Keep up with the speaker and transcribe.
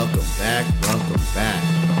Welcome back.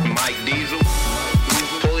 Mike Diesel,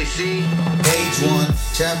 Fully C. Page 1,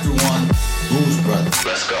 Chapter 1, Booze Brothers.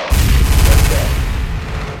 Let's go.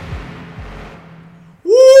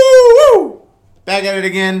 Woo! Back at it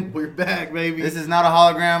again. We're back, baby. This is not a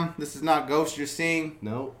hologram. This is not ghost you're seeing.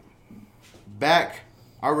 Nope. Back,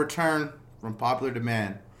 our return from popular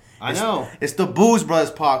demand. I know. It's the Booze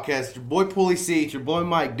Brothers podcast. It's your boy Pulley C. It's your boy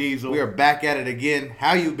Mike Diesel. We are back at it again.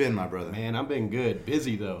 How you been, my brother? Man, I've been good.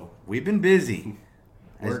 Busy though. We've been busy.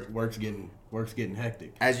 Work's getting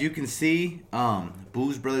hectic. As you can see,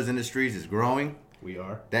 Booze Brothers Industries is growing. We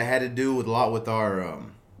are. That had to do with a lot with our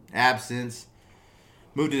absence.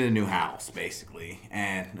 Moved in a new house, basically,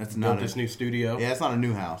 and that's not Built this new studio. Yeah, it's not a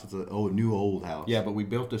new house. It's a new old house. Yeah, but we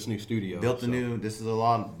built this new studio. This is a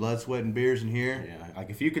lot of blood, sweat, and beers in here. Yeah, like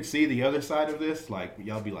if you could see the other side of this, like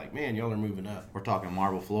y'all be like, man, y'all are moving up. We're talking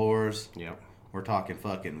marble floors. Yeah. We're talking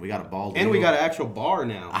fucking. We got a ball. And we got an actual bar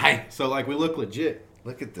now. So like we look legit.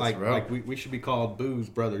 Look at this, like, bro. Like we should be called Booze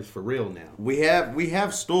Brothers for real now. We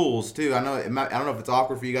have stools too. I don't know if it's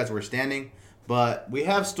awkward for you guys. We're standing. But we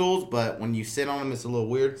have stools, but when you sit on them, it's a little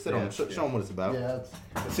weird. Sit on them. Show them what it's about. Yeah.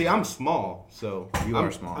 See, I'm small, so you are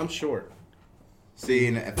small. I'm short. See,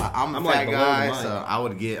 and if I'm a fat like guy, so I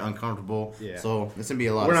would get uncomfortable. Yeah. So it's gonna be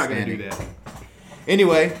a lot. We're of not gonna standing. do that.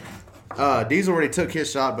 Anyway, Diesel already took his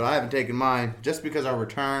shot, but I haven't taken mine. Just because our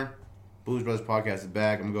return, Booze Brothers Podcast is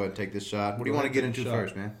back. I'm gonna go ahead and take this shot. What do you want to get into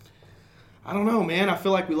first, man? I don't know, man. I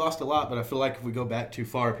feel like we lost a lot, but I feel like if we go back too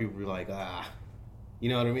far, people will be like, you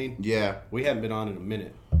know what I mean? Yeah. We haven't been on in a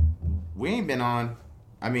minute. We ain't been on.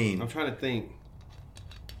 I mean, I'm trying to think.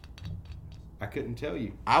 I couldn't tell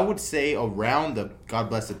you. I would say around the God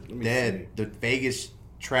bless the dead, the Vegas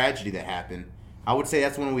tragedy that happened. I would say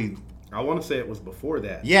that's when we. I want to say it was before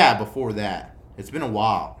that. Yeah, before that. It's been a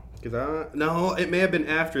while. No, it may have been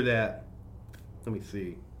after that. Let me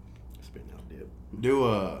see. Spitting out dip.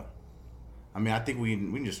 I mean, I think we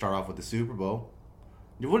can just start off with the Super Bowl.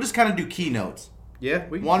 We'll just kind of do keynotes. Yeah,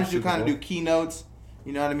 we wanted to kind of do keynotes.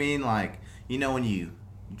 You know what I mean? Like, you know when you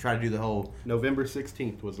try to do the whole... November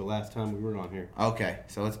 16th was the last time we were on here. Okay,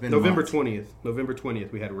 so it's been November months. 20th. November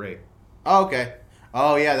 20th, we had Ray. Oh, okay.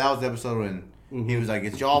 Oh, yeah, that was the episode when he was like,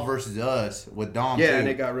 it's y'all versus us with Dom, Yeah, too. and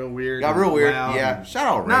it got real weird. Got real weird, loud. yeah. Shout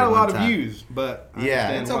out Ray. Not a lot one of time. views, but I yeah,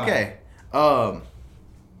 it's understand why. okay.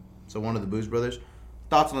 So one of the Booze Brothers.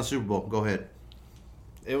 Thoughts on the Super Bowl? Go ahead.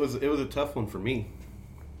 It was a tough one for me.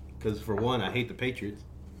 Because, for one, I hate the Patriots.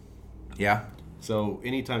 Yeah. So,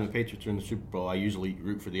 anytime the Patriots are in the Super Bowl, I usually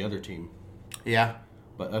root for the other team. Yeah.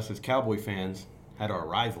 But us as Cowboy fans had our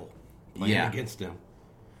rival playing against them.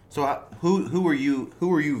 So, who were you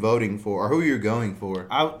voting for, or who you going for?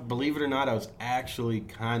 Believe it or not, I was actually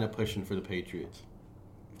kind of pushing for the Patriots.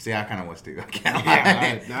 See, I kind of was too.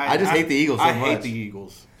 I just hate the Eagles so much. I hate the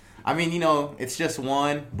Eagles. I mean, it's just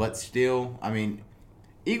one, but still, I mean,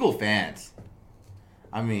 Eagle fans.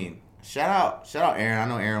 I mean, shout out Aaron. I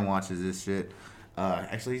know Aaron watches this shit.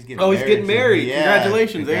 Actually, he's getting married. He's getting married. Yeah.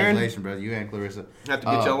 Congratulations, Aaron. Congratulations, brother. You and Clarissa. Have to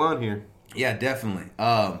get y'all on here. Yeah, definitely.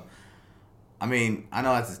 I mean, I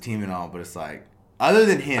know that's his team and all, but it's like, other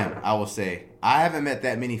than him, I will say, I haven't met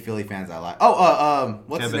that many Philly fans I like.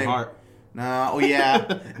 What's his name? Kevin Hart. No,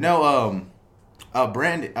 yeah. No,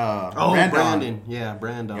 Brandon. Brandon. Yeah,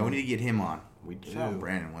 Brandon. Yeah, we need to get him on. We do. Shout out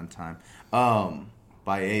Brandon one time.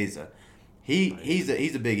 Baeza. He's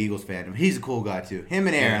a big Eagles fan. He's a cool guy too. Him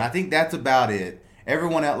and Aaron. Yeah. I think that's about it.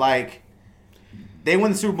 Everyone at they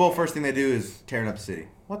win the Super Bowl. First thing they do is tearing up the city.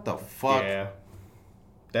 What the fuck? Yeah.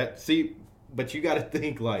 But you got to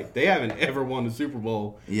think they haven't ever won the Super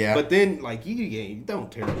Bowl. Yeah. But then you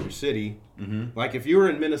don't tear up your city. Mm-hmm. Like if you were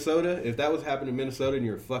in Minnesota, if that was happening in Minnesota and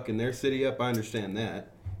you're fucking their city up, I understand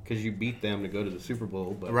that because you beat them to go to the Super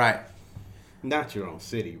Bowl. But Right. Not your own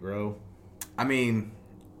city, bro. I mean,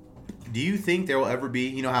 do you think there will ever be?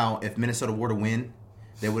 You know how if Minnesota were to win,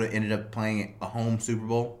 they would have ended up playing a home Super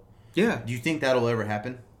Bowl. Yeah. Do you think that'll ever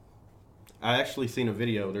happen? I actually seen a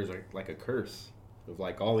video. There's like a curse of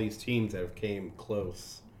all these teams that have came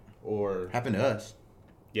close or Happened to us.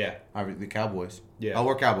 Yeah. The Cowboys. Yeah. Oh,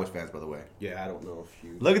 we're Cowboys fans, by the way. Yeah, I don't know if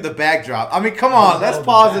you Look at the backdrop. I mean, come on. Let's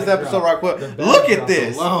pause this episode right quick. Look at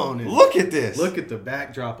this. Look at this. Look at the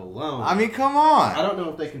backdrop alone. I mean, come on. I don't know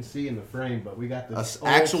if they can see in the frame, but we got this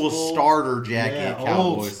actual starter jacket. Yeah, Cowboys.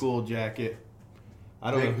 old school jacket.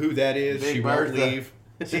 I don't know who that is. She won't leave.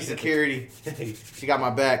 She's security. She got my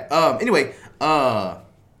back. Anyway,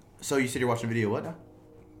 so you said you're watching a video. What now?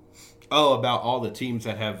 Oh, about all the teams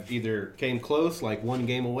that have either came close, like one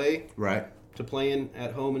game away, right, to playing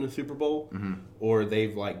at home in the Super Bowl, or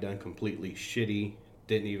they've done completely shitty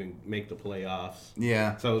didn't even make the playoffs.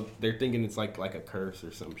 Yeah. So they're thinking it's like a curse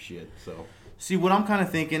or some shit. So See, what I'm kind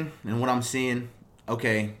of thinking and what I'm seeing,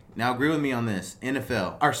 okay, now agree with me on this.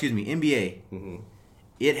 NBA,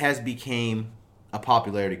 it has became a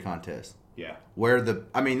popularity contest. yeah, Where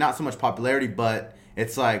not so much popularity, but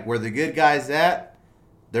it's like where the good guys at,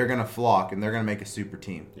 they're going to flock and they're going to make a super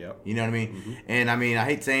team. Yep. You know what I mean? And I mean, I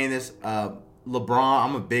hate saying this, LeBron,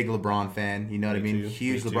 I'm a big LeBron fan. You know what I mean? too.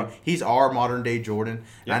 Huge Me LeBron. too. He's our modern day Jordan.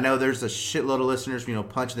 Yep. I know there's a shitload of listeners,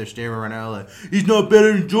 punching their steering right now. Like, he's not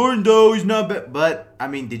better than Jordan, though. He's not better. But I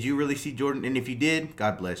mean, did you really see Jordan? And if you did,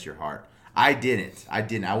 God bless your heart. I didn't. I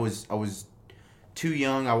was too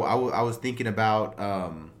young. I was thinking about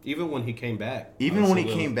even when he came back. even when he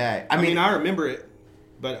came back. I mean, I remember it,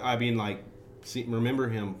 but I mean, like, remember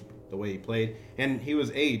him the way he played, and he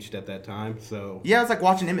was aged at that time. So yeah, it's like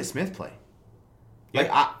watching Emmitt Smith play. Like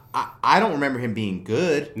Yeah. I don't remember him being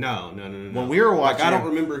good. no. When we were watching, I don't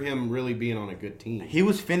remember him really being on a good team. He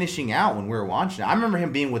was finishing out when we were watching. I remember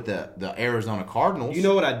him being with the Arizona Cardinals. You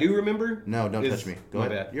know what I do remember? No, don't touch me. Go my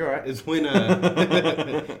ahead. bad. You're all right. Is when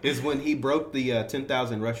is when he broke the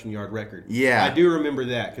 10,000 rushing yard record. Yeah. I do remember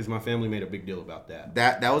that because my family made a big deal about that.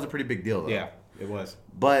 That was a pretty big deal, though. Yeah, it was.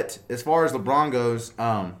 But as far as LeBron goes,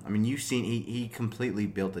 I mean, you've seen he completely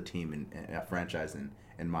built a team in a franchise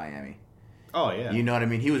in Miami. Oh yeah. You know what I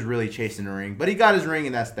mean? He was really chasing the ring, but he got his ring,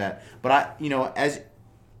 and that's that. But as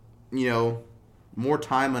more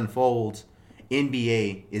time unfolds,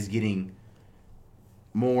 NBA is getting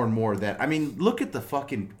more and more of that. I mean, look at the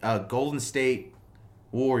fucking Golden State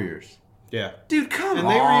Warriors. Yeah. Dude, come on. And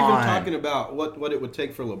they were even talking about what it would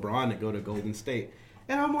take for LeBron to go to Golden State.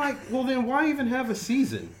 And I'm like, well, then why even have a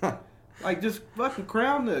season? Like, just fucking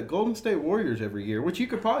crown the Golden State Warriors every year, which you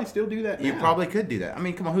could probably still do that now. You probably could do that. I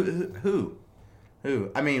mean, come on, who?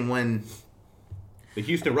 I mean, when The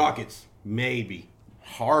Houston Rockets, maybe.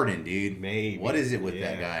 Harden, dude. Maybe. What is it with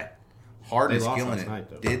Yeah. that guy? Harden's They lost killing last it. night,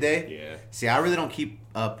 though. Did they? Yeah. See, I really don't keep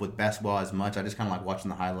up with basketball as much. I just kind of like watching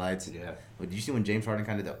the highlights. Yeah. But did you see when James Harden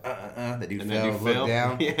kind of did that dude And fell, then he looked fell?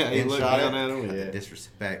 down, Yeah, he and looked shot down it? at him, That's yeah.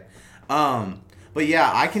 disrespect. But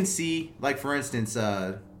yeah, I can see, like, for instance,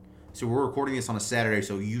 so we're recording this on a Saturday,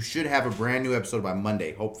 so you should have a brand new episode by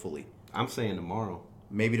Monday, hopefully. I'm saying tomorrow.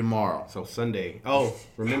 Maybe tomorrow. So Sunday. Oh,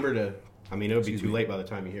 remember to, I mean, it'll be Excuse too me. late by the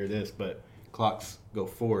time you hear this, but clocks go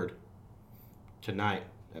forward tonight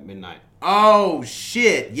at midnight. Oh,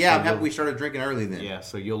 shit. Yeah, So I'm happy you'll- we started drinking early then. Yeah,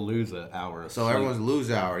 so you'll lose an hour of So sleep. everyone's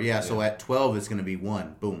lose hour. Yeah, so at 12 it's going to be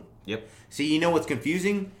 1. Boom. Yep. See, you know what's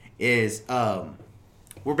confusing is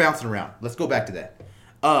we're bouncing around. Let's go back to that.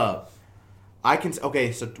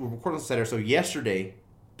 Okay, so we're recording on Saturday. So yesterday,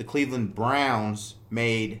 the Cleveland Browns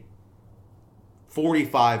made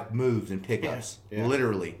 45 moves and pickups, Yeah.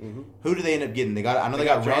 literally. Who do they end up getting? They got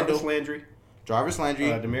Jarvis Randall, Landry, Jarvis Landry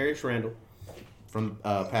Demarius Randall, from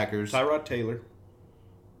Packers, Tyrod Taylor.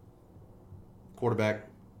 quarterback.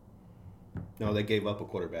 No, they gave up a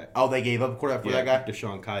quarterback. Oh, they gave up a quarterback for that guy.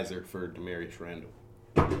 Deshaun Kaiser for Demarius Randall.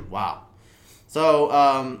 Wow. So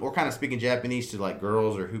we're kind of speaking Japanese to like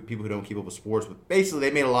girls or people who don't keep up with sports, but basically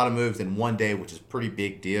they made a lot of moves in one day, which is a pretty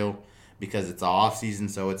big deal because it's off season,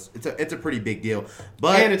 so it's a pretty big deal.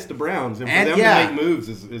 But And it's the Browns, and for and them yeah. to make moves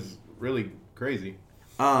is really crazy.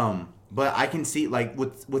 but I can see like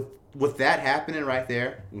with that happening right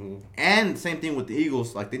there, and same thing with the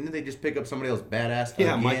Eagles. Like didn't they just pick up somebody else badass?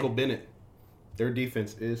 Yeah, again? Michael Bennett. Their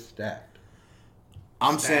defense is stacked.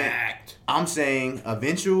 I'm Stacked. saying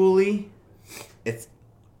eventually,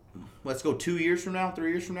 let's go 2 years from now, 3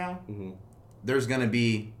 years from now, there's gonna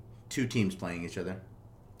be two teams playing each other.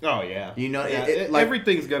 Oh yeah, You know, yeah, like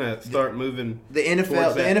everything's gonna start moving. the NFL.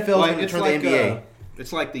 towards The that. NFL is Like, gonna it's turn like, the NBA.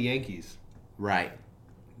 It's like the Yankees. Right.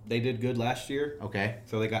 They did good last year, Okay.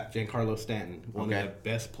 so they got Giancarlo Stanton, one Okay. of the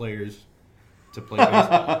best players to play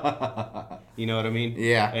baseball. You know what I mean?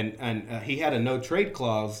 Yeah. And he had a no trade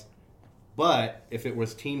clause, but if it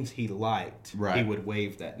was teams he liked, Right. he would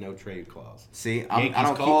waive that no trade clause. See, Yankees I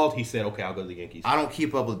don't called. He said, "Okay, I'll go to the Yankees." I don't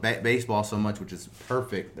keep up with baseball so much, which is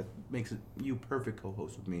perfect. That makes you perfect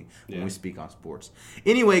co-host with me when Yeah. we speak on sports.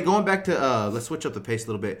 Anyway, going back to let's switch up the pace a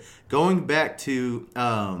little bit. Going back to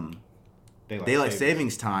daylight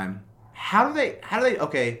savings time. How do they?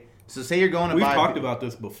 Okay, so say you're going to We've buy. talked about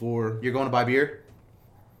this before. You're going to buy beer.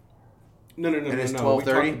 No. And it's We 12:30?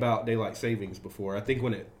 talked about daylight savings before. I think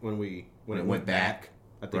when it went back.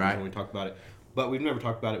 I think Right. when we talked about it, but we've never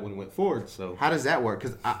talked about it when it went forward. So How does that work?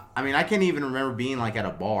 Because I mean, I can't even remember being like at a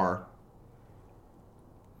bar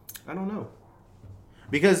I don't know.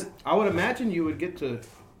 because I would imagine you would get to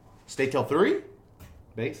stay till 3.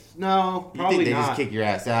 base. No, You probably think they not. just kick your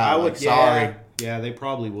ass out? I like, would. sorry. Yeah, they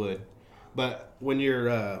probably would. But when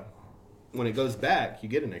when it goes back, you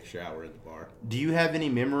get an extra hour in the bar. Do you have any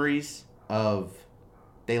memories of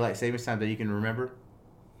daylight savings time that you can remember?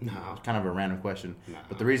 No. Kind of a random question. No.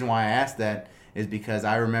 But the reason why I asked that is because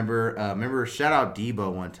I remember shout out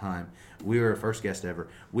Debo one time. We were first guest ever.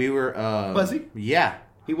 We were Was he? Yeah.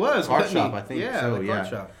 He was. Card wasn't shop, he? I think. Yeah, so, the yeah. card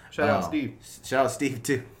shop. Shout out Steve. Shout out Steve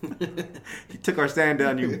too. You took our stand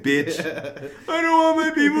down, you bitch. I don't want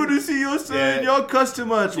my people to see your son. Yeah. Y'all cuss too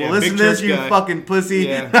much. Yeah, Well, listen big to this, church you guy. fucking pussy.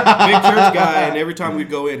 Yeah, big church guy, and every time we'd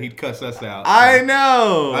go in, he'd cuss us out. I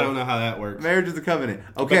know. I don't know how that works. Marriage is a covenant.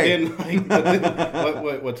 But Okay.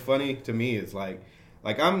 then, what's funny to me is like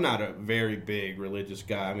I'm not a very big religious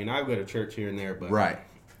guy. I mean, I go to church here and there, but Right.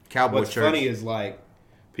 Cowboy what's church. funny is like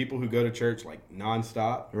people who go to church like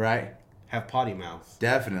nonstop Right. have potty mouths.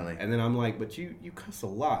 Definitely. And then I'm like, but you cuss a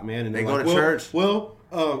lot, man. And They they're go like, to well, church? Well,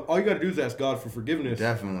 all you got to do is ask God for forgiveness.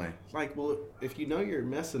 Definitely. It's like, well, if you know you're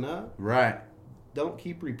messing up, Right. don't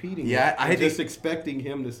keep repeating Yeah, it. I and had to- just expecting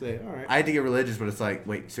him to say, all right. I had to get religious, but it's like,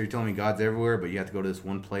 wait, so you're telling me God's everywhere, but you have to go to this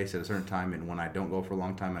one place at a certain time, and when I don't go for a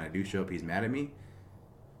long time and I do show up, he's mad at me?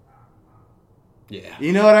 Yeah.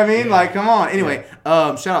 You know what I mean? Yeah. Like, come on. Anyway,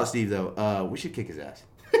 shout out Steve, though. We should kick his ass.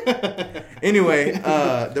 Anyway,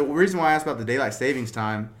 the reason why I asked about the daylight savings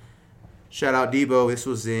time, shout out Debo. This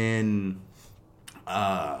was in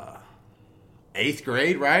 8th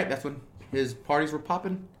grade, right? That's when his parties were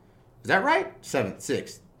popping. Is that right? 7th,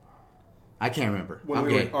 6th. I can't remember. When I'm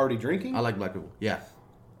we gay. were already drinking? I like black people. Yeah.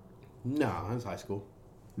 No, that was high school.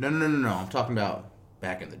 No. I'm talking about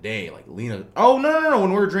back in the day, like Lena. Oh, no. When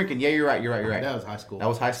we were drinking. Yeah, you're right. That was high school. That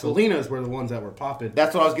was high school? Selena's were the ones that were popping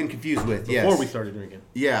That's what I was getting confused with. Yes. before we started drinking.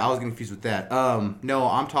 Yeah, I was getting confused with that. No,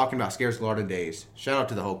 I'm talking about Scares Garden days. Shout out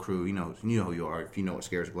to the whole crew. You know who you are if you know what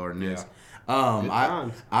Scares Garden is. Good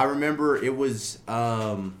times. I remember it was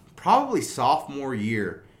probably sophomore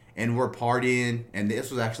year, and we're partying. And this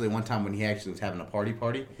was actually one time when he actually was having a party.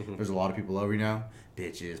 There's a lot of people over,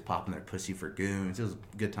 bitches popping their pussy for goons. It was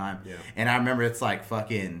a good time. Yeah. And I remember it's like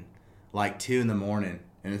fucking like 2 a.m,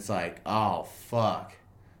 and it's like, oh fuck,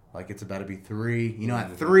 like it's about to be 3.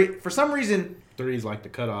 At 3 for some reason. 3's like the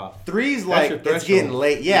cutoff. 3's That's like your it's threshold. getting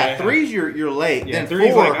late. Yeah, Yeah. 3's you're late. Yeah, Then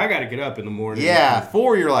 3's 4, like, I got to get up in the morning. yeah,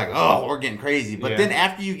 4 you're like, oh, we're getting crazy. But Yeah. then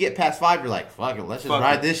after you get past 5, you're like, fuck it, let's just Fuck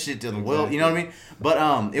ride it. this shit to the will. You know what I mean?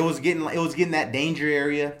 But it was getting that danger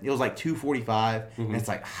area. It was like 2:45, and it's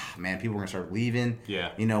like, man, people are gonna start leaving.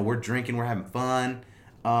 Yeah. We're drinking, we're having fun.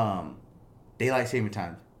 Daylight saving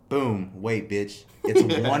time. Boom. Wait, bitch. It's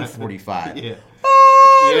 1:45. Yeah.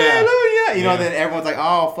 Hallelujah. Yeah. Then everyone's like,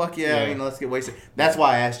 oh, fuck yeah, Yeah. let's get wasted. That's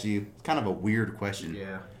why I asked you. It's kind of a weird question.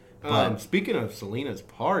 Yeah. But- Speaking of Selena's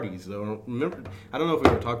parties, though, remember, I don't know if we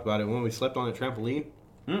ever talked about it when we slept on a trampoline.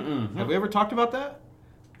 Have we ever talked about that?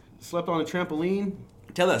 Slept on a trampoline?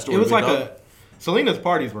 Tell that story. It was big like dog. Selena's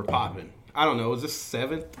parties were popping. I don't know. Was this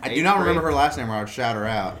 7th? I do not remember her last name, or I would shout her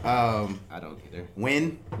out. I don't either.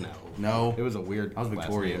 Win? No. No. It was a weird. I was last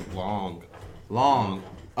Victoria. name. Long. Long.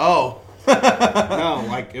 Oh. No,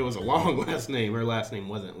 like it was a long last name. Her last name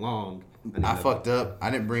wasn't long. I fucked up.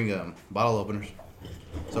 I didn't bring bottle openers.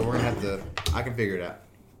 So we're going to have to... I can figure it out.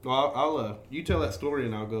 Well, I'll you tell that story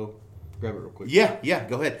and I'll go grab it real quick. Yeah,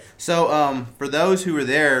 go ahead. So, for those who were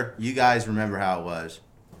there, you guys remember how it was.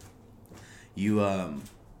 You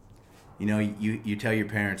tell your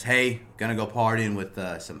parents, hey, gonna go partying with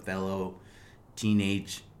some fellow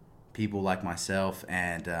teenage people like myself,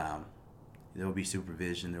 and there will be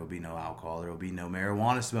supervision, there will be no alcohol, there will be no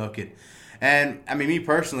marijuana smoking. And, I mean, me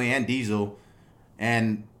personally and Diesel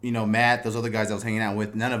and, Matt, those other guys I was hanging out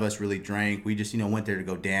with, none of us really drank. We just, went there to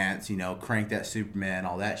go dance, crank that Superman,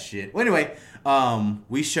 all that shit. Well, anyway,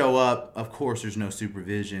 we show up. Of course, there's no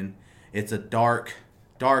supervision. It's a dark,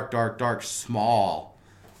 small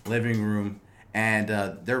living room. And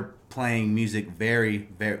they're playing music very,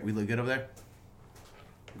 very... We look good over there?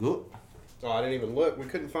 Good. Oh, I didn't even look. We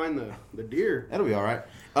couldn't find the deer. That'll be all right.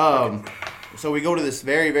 So we go to this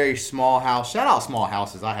very, very small house. Shout out small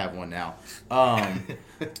houses. I have one now.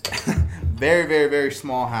 Very, very, very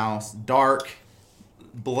small house. Dark,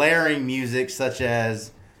 blaring music such as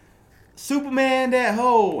Superman That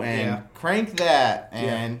Ho and Yeah. Crank That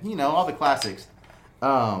and, all the classics.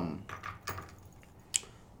 Well,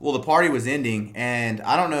 the party was ending, and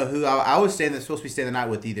I don't know who. I was supposed to be staying the night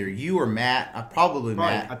with either you or Matt. Probably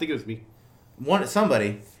Matt. I think it was me.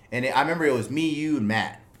 Somebody, and I remember it was me, you, and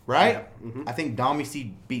Matt, right? Yeah. Mhm. I think Dommy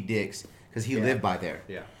C beat dicks because he lived by there.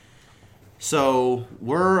 Yeah. So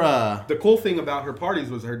we're The cool thing about her parties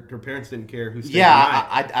was her parents didn't care who stayed yeah.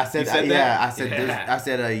 the night. I said You said yeah. that? I said Yeah. I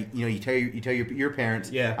said you tell your parents.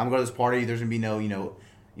 Yeah. I'm going to this party. There's gonna be no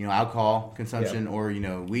alcohol consumption or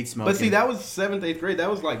weed smoking. But see, that was 7th, 8th grade. That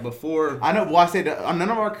was like before. I know. Well, I said none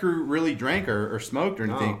of our crew really drank or smoked or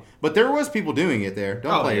anything, but there was people doing it there.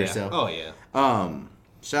 Don't play yourself. Oh yeah.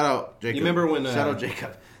 Shout out Jacob. You remember when? Shout out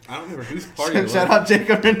Jacob. I don't remember whose party it was. Shout out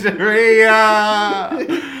Jacob Renteria.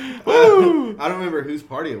 Woo! I don't remember whose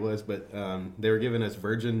party it was, but they were giving us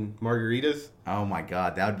virgin margaritas. Oh my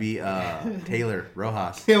God, that would be Taylor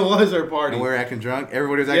Rojas. It was our party. And we were acting drunk.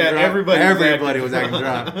 Everybody was acting drunk. Everybody was acting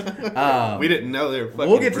drunk. We didn't know they were fucking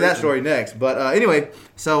We'll get to that virgin. story next. But anyway,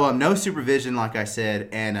 so no supervision, like I said,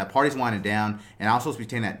 and party's winding down, and I was supposed to be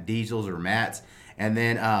staying at Diesel's or Matt's, and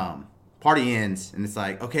then party ends, and it's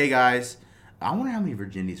like, okay, guys, I wonder how many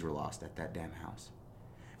virginities were lost at that damn house.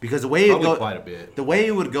 Because the way quite a bit. The way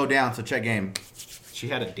it would go down. So check game. She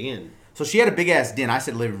had a den. So she had a big ass den. I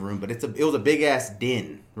said living room, but it was a big ass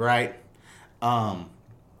den, right? The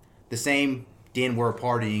same den we're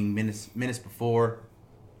partying minutes before.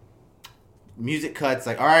 Music cuts.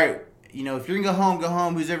 Like, all right, if you're gonna go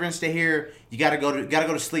home. Who's ever gonna stay here? You gotta go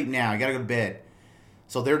to sleep now. You gotta go to bed.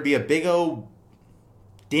 So there'd be a big old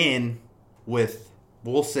den with,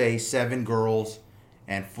 we'll say, 7 girls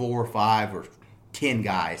and 4 or 5 or 10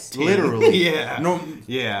 guys. Literally. Yeah.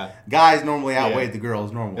 Yeah. Guys normally outweighed the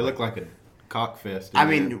girls normally. It looked like a cock fest. I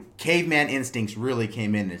mean, caveman instincts really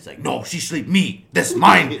came in. And it's like, no, she sleep me. That's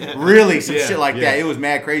mine. Really, some shit like that. It was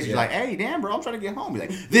mad crazy. She's like, hey, damn, bro, I'm trying to get home. He's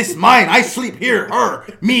like, this mine. I sleep here. Her.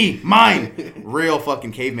 Me. Mine. Real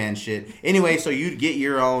fucking caveman shit. Anyway, so you'd get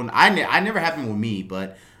your own. I never happened with me,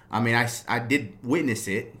 but I mean, I did witness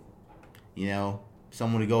it.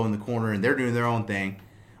 Someone would go in the corner and they're doing their own thing.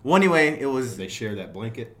 Well, anyway, it was... They share that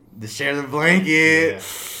blanket. They share the blanket.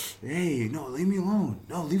 Yeah. Hey, no, leave me alone.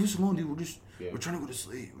 No, leave us alone, dude. We're trying to go to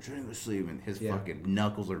sleep. And his fucking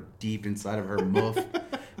knuckles are deep inside of her muff.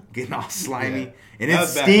 Getting all slimy. Yeah. And it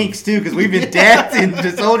stinks, too, because we've been dancing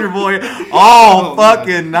to Soldier Boy all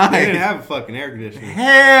fucking night. They didn't have a fucking air conditioner.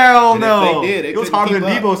 Hell And no. if they did, it was hotter than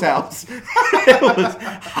Debo's house. It was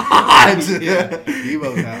hot.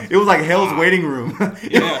 Debo's house. It was like Hell's waiting room.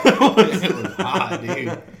 It was hot,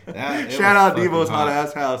 dude. Shout out Debo's hot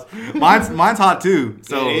ass house. Mine's hot too.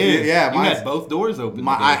 So it is. yeah, you had both doors open.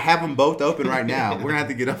 I have them both open right now. We're gonna have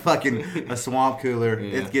to get a swamp cooler.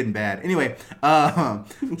 Yeah. It's getting bad. Anyway,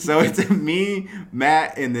 so it's me,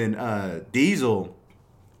 Matt, and then Diesel,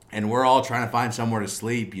 and we're all trying to find somewhere to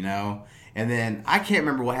sleep, And then I can't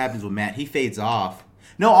remember what happens with Matt. He fades off.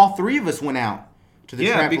 No, all 3 of us went out to the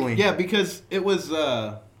trampoline. Because it was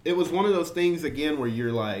one of those things again where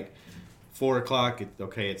you're like 4 o'clock.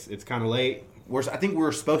 It's kind of late. I think we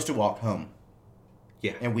were supposed to walk home.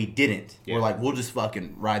 Yeah. And we didn't. Yeah. We're like, we'll just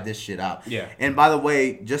fucking ride this shit out. Yeah. And by the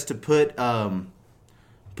way, just to put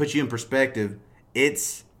you in perspective,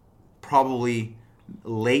 it's probably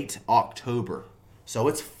late October. So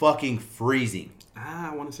it's fucking freezing.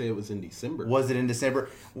 I want to say it was in December. Was it in December?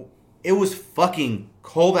 It was fucking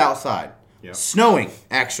cold outside. Yeah. Snowing,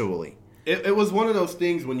 actually. It was one of those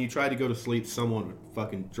things when you tried to go to sleep, someone would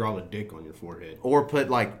fucking draw a dick on your forehead. Or put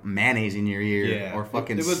like mayonnaise in your ear. Yeah. Or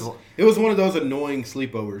fucking... It was one of those annoying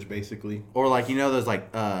sleepovers, basically. Or like, those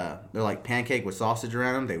like, they're like pancake with sausage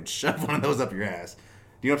around them? They would shove one of those up your ass.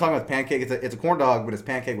 Do you know what I'm talking about? Pancake? It's a corn dog, but it's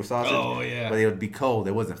pancake with sausage. Oh, yeah. But it would be cold.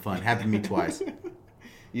 It wasn't fun. Happened to me twice.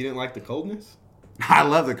 You didn't like the coldness? I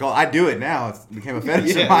love the cold. I do it now. It's became a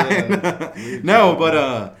fetish of Yeah, mine. yeah. No,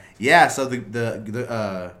 but yeah. So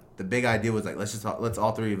the big idea was like, let's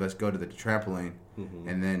all 3 of us go to the trampoline,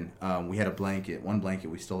 and then we had one blanket.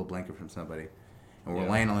 We stole a blanket from somebody, and we're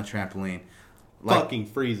laying on the trampoline. Fucking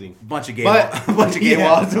freezing. Bunch of gay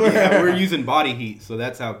walls. Yeah, we're using body heat, so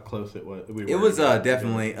that's how close it was. It was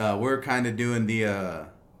definitely. We're kind of doing the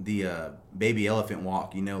baby elephant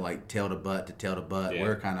walk, like tail to butt to tail to butt. Yeah.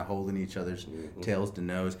 We're kind of holding each other's tails to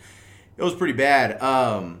nose. It was pretty bad.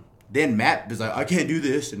 Then Matt was like, I can't do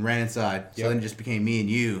this, and ran inside. So then it just became me and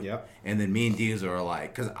you. Yep. And then me and Diesel are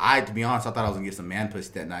like, because to be honest, I thought I was going to get some man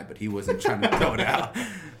pussy that night, but he wasn't trying to throw it out.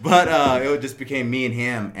 But it just became me and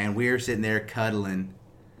him, and we were sitting there cuddling.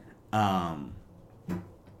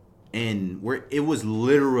 And it was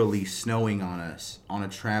literally snowing on us on a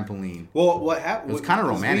trampoline. Well, what happened? It was kind of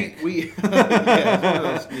romantic. It's one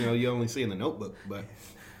of those, you only see in the Notebook. But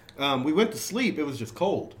we went to sleep. It was just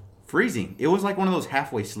cold. Freezing. It was like one of those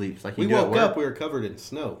halfway sleeps. Like we woke up, we were covered in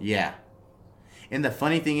snow. Yeah. And the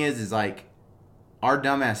funny thing is like, our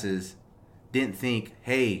dumbasses didn't think,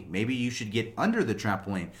 hey, maybe you should get under the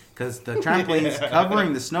trampoline, because the trampoline is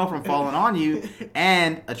covering the snow from falling on you,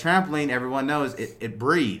 and a trampoline, everyone knows, it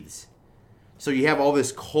breathes. So you have all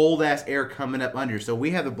this cold ass air coming up under. So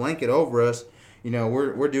we have the blanket over us,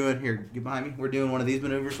 we're doing here. Get behind me. We're doing one of these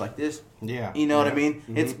maneuvers like this. Yeah. You know what I mean?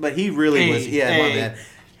 Mm-hmm. But he really was. Yeah, my bad.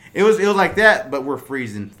 It was like that, but we're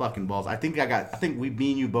freezing fucking balls. I think me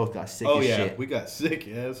and you both got sick as shit. We got sick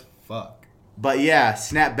as fuck. But yeah,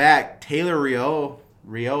 snap back. Taylor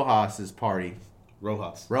Riojas' party.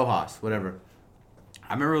 Rojas, whatever.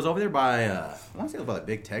 I remember it was over there by, I want to say it was by the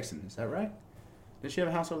Big Texan. Is that right? Did she have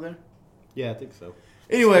a house over there? Yeah, I think so.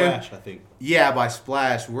 Anyway. Splash, I think. Yeah, by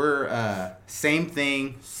Splash. We're, same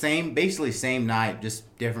thing. Basically same night,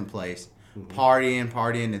 just different place. Mm-hmm.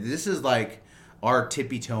 Partying. This is like our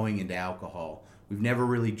tippy-toeing into alcohol. We've never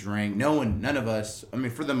really drank. None of us, I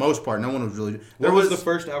mean, for the most part, no one was really. What was the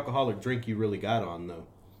first alcoholic drink you really got on, though?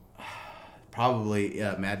 Probably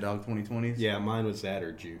Mad Dog 2020s. Yeah, mine was that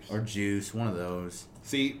or juice. One of those.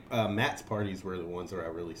 See, Matt's parties were the ones where I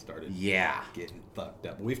really started getting fucked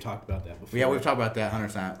up. We've talked about that before. Yeah, we've talked about that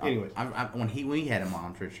 100 times. Anyway. When we had him on,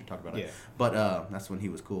 I'm sure we talked about it. Yeah. But that's when he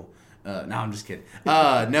was cool. No, I'm just kidding.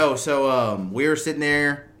 No, so we were sitting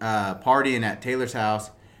there partying at Taylor's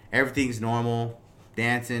house. Everything's normal,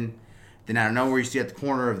 dancing. Then out of nowhere, you see at the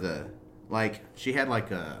corner of she had I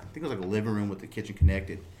think it was like a living room with the kitchen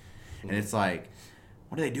connected. And it's like,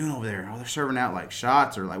 what are they doing over there? Oh, they're serving out like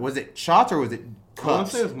shots or was it shots or was it cups? I want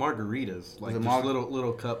to say it was margaritas, like just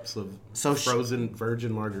little cups of frozen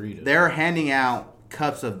virgin margaritas. They're handing out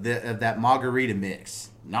cups of that margarita mix,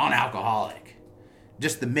 non-alcoholic,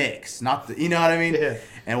 just the mix, not the, you know what I mean? Yeah.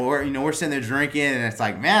 And we're sitting there drinking, and it's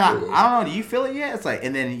like, man, I don't know, do you feel it yet? It's like,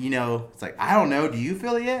 and then it's like, I don't know, do you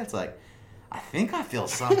feel it yet? It's like, I think I feel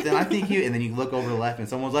something. I think you. And then you look over to the left, and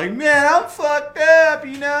someone's like, "Man, I'm fucked up,"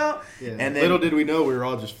 Yeah. And then, little did we know we were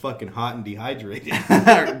all just fucking hot and dehydrated,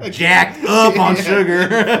 jacked up on sugar,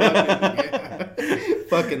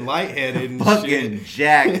 fucking lightheaded, and fucking shit.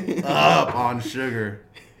 jacked up on sugar.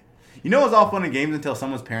 You know, it was all fun and games until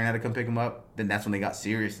someone's parent had to come pick them up. Then that's when they got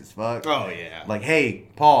serious as fuck. Oh yeah. Like, hey,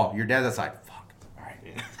 Paul, your dad's outside. Fuck. All right.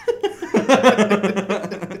 Yeah.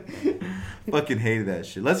 Fucking hated that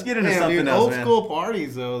shit. Let's get into something else, old man. school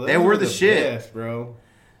parties, though. They were the shit. Best, bro.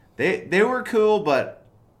 They were cool, but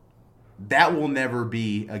that will never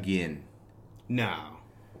be again. No.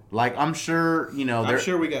 Like, I'm sure, I'm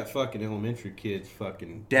sure we got fucking elementary kids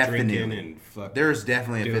fucking definitely drinking and fucking there's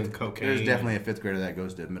definitely a fifth grader that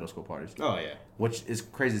goes to middle school parties. Oh, yeah. Which is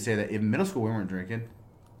crazy to say that in middle school we weren't drinking.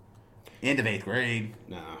 End of 8th grade.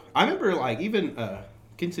 No. I remember, even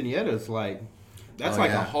quinceañeras, that's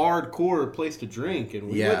a hardcore place to drink, and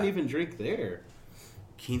we wouldn't even drink there.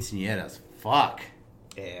 Quinceañeras, fuck.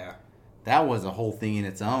 Yeah. That was a whole thing in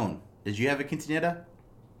its own. Did you have a quinceañera?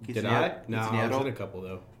 Did I? No, I was in a couple,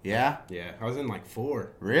 though. Yeah? Yeah, I was in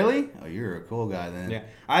 4. Really? Oh, you're a cool guy then. Yeah.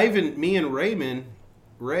 Me and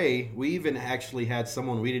Ray, we even actually had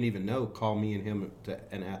someone we didn't even know call me and him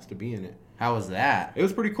and ask to be in it. How was that? It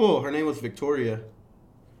was pretty cool. Her name was Victoria.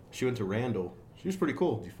 She went to Randall. She was pretty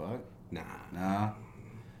cool. Did you fuck? Nah. A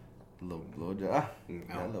little blowjob. No.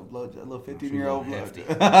 Yeah, a little blowjob. A little 15-year-old hefty.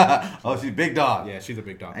 Oh, she's a big dog. Yeah, she's a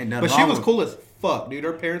big dog. Ain't nothing but she wrong was with- cool as fuck, dude.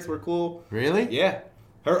 Her parents were cool. Really? Yeah.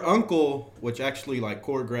 Her uncle, which actually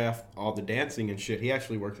choreographed all the dancing and shit, he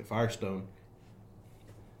actually works at Firestone.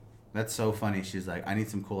 That's so funny. She's like, I need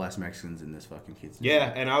some cool ass Mexicans in this fucking kids.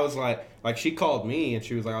 Yeah, and I was like she called me and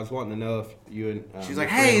she was like, I was wanting to know if you and she's like,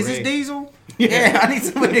 hey, is this Diesel? Yeah, I need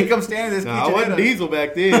somebody to come stand in this. No, I wasn't Diesel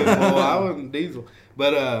back then. Well, I wasn't Diesel,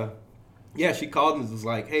 but yeah, she called and was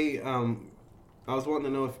like, hey, I was wanting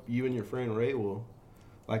to know if you and your friend Ray will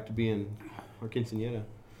like to be in our quinceañera.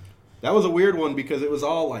 That was a weird one because it was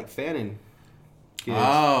all Fannin kids.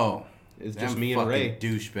 Oh. It's just me and Ray.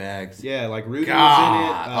 Douchebags. Yeah, Rudy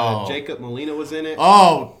God. was in it. Jacob Molina was in it.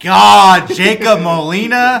 Oh God, Jacob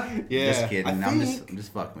Molina. Yeah, just kidding. I'm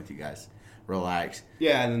just fucking with you guys. Relax.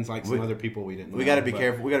 Yeah, and then some other people we didn't know. We got to be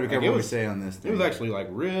careful. We got to be careful what we say on this thing. It was actually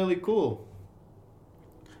really cool.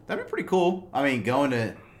 That'd be pretty cool. I mean, going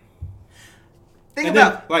to think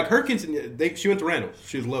about her quinceañera. She went to Randall.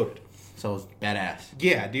 She was loaded. So it's badass.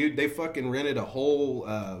 Yeah, dude. They fucking rented a whole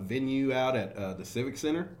venue out at the Civic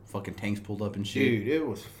Center. Fucking tanks pulled up and shit. Dude, it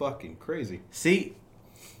was fucking crazy. See,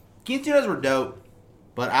 quinceañeras were dope,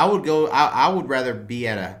 but I would rather be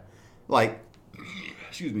at a,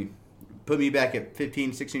 excuse me, put me back at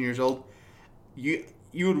 15, 16 years old.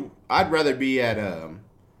 I'd rather be at a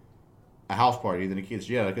house party than a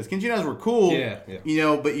quinceañera, because quinceañeras were cool. Yeah.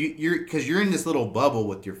 But you're in this little bubble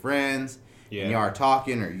with your friends. Yeah. And you are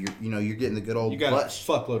talking, or you're getting the good old. You got a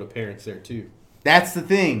fuckload of parents there too. That's the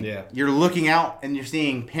thing. Yeah. You're looking out and you're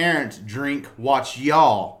seeing parents drink, watch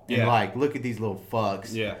y'all, and look at these little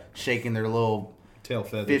fucks. Yeah. Shaking their little tail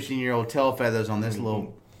feathers. 15-year-old tail feathers on this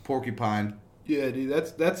little porcupine. Yeah, dude,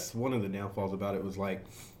 that's one of the downfalls about it was like,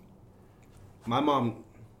 my mom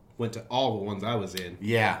went to all the ones I was in.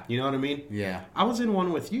 Yeah. You know what I mean? Yeah. I was in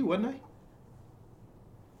one with you, wasn't I?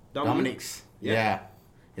 Dominique's. Yeah.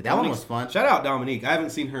 Yeah. That one was fun. Shout out Dominique. I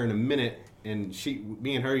haven't seen her in a minute, and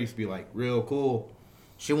me and her used to be like real cool.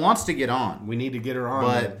 She wants to get on, We need to get her on,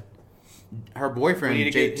 but man. her boyfriend, We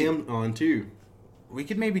need to get JT, him on too. we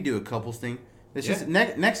could maybe do a couples thing. It's Yeah. just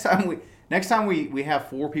next time we have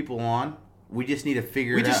 4 people on, we just need to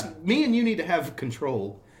figure it out. Me and you need to have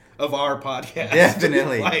control of our podcast.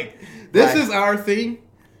 Definitely. Like, this Like- is our thing.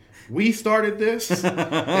 We started this,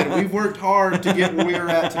 and we've worked hard to get where we are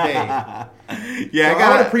at today. Yeah, So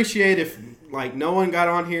I would appreciate if like no one got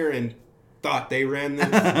on here and thought they ran this.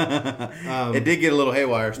 it did get a little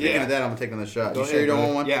haywire. Speaking yeah. of that, I'm gonna take on the shot. Go You sure ahead, you don't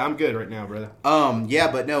brother. want one? Yeah, I'm good right now, brother. Yeah,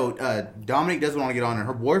 but no. Dominique doesn't want to get on, and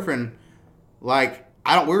her boyfriend, like,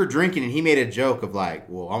 we were drinking, and he made a joke of like,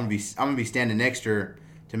 well, I'm gonna be standing next to her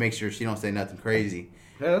to make sure she don't say nothing crazy.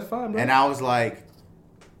 Yeah, that's fine, bro. And I was like,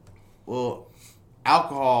 well,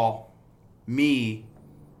 alcohol, me,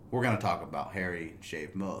 we're gonna talk about Harry and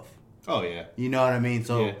Shave Muff. Oh yeah. You know what I mean?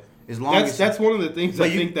 So Yeah. as long as That's one of the things But I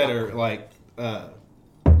you- think that are like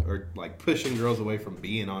pushing girls away from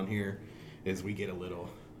being on here is we get a little.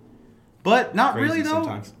 but not crazy really though.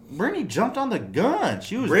 sometimes. Brittany jumped on the gun.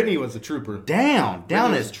 She was Brittany was a trooper. down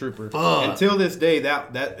Brittany as was a trooper. fuck. Until this day,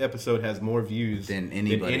 that episode has more views Than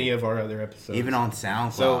anybody. any of our other episodes. Even on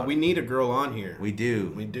SoundCloud. So we need a girl on here. we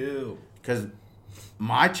do. We do. Because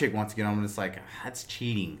my chick wants to get on, and it's like, that's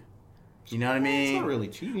cheating. You know what I mean? It's not really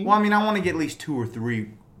cheating. Well, I mean, I want to get at least 2 or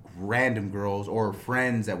 3 random girls or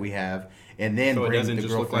friends that we have, and then So it bring doesn't the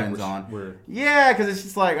just look like girlfriends we're- on. Yeah, because it's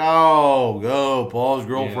just like, oh, Paul's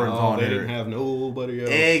girlfriend's on they here. didn't have nobody else.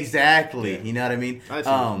 Exactly. Yeah. You know what I mean? I see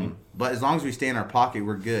what you mean. But as long as we stay in our pocket,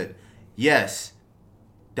 we're good. Yes.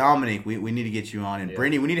 Dominic, we need to get you on. And Yeah.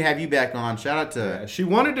 Brittany, we need to have you back on. Shout out to... Yeah, she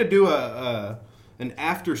wanted to do an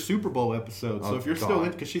after Super Bowl episode. So Oh, if you're still God.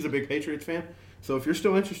 in, because she's a big Patriots fan, so if you're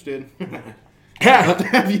still interested, I'd love to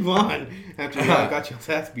have you on after I got your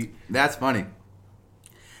ass beat. That's funny.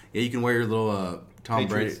 Yeah, you can wear your little Tom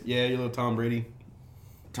Patriots, Brady yeah, your little Tom Brady.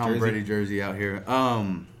 jersey. Brady jersey out here.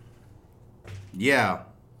 Yeah.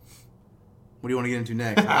 What do you want to get into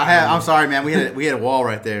next? I'm sorry, man. We had a wall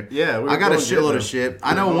right there. Yeah, we were I got a going good, shitload though. of shit. We I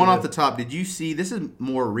were know going one off good. the top. Did you see? This is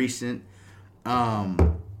more recent.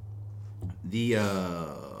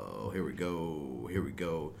 Here we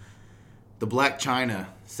go. The Black China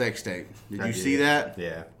sex tape. Did you see that?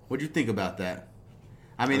 Yeah. What'd you think about that?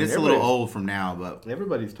 I mean, I mean, it's a little everybody- old from now, but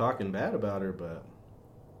Everybody's talking bad about her, but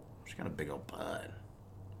she's got a big old butt.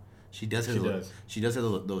 She does have She those, does. she does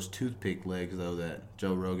have those toothpick legs though that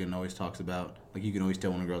Joe Rogan always talks about. Like you can always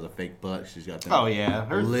tell when a girl's a fake butt. She's got them oh yeah,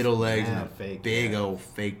 her little legs yeah, and a fake, big yeah. old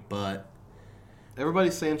fake butt.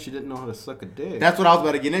 Everybody's saying she didn't know how to suck a dick. That's what I was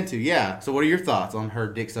about to get into. Yeah. So what are your thoughts on her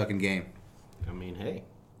dick sucking game? I mean, hey,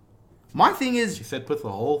 My thing she is, said put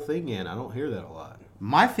the whole thing in. I don't hear that a lot.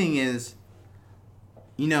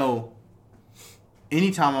 you know,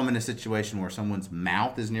 anytime I'm in a situation where someone's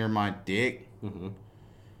mouth is near my dick,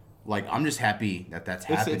 like I'm just happy that that's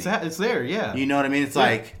happening. It's there, yeah. You know what I mean? It's Yeah.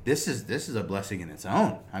 like this is a blessing in its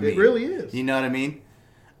own. I mean, It really is. You know what I mean?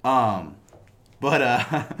 But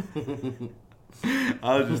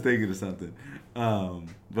I was just thinking of something.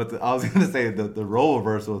 But I was gonna say the role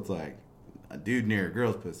reversal. It's like a dude near a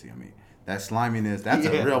girl's pussy. I mean, that sliminess. That's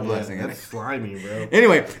a real blessing. isn't That's it? slimy, bro.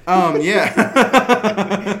 Anyway, yeah.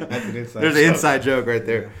 That's an inside There's an joke. inside joke right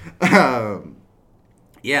there.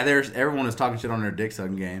 Yeah, everyone was talking shit on their dick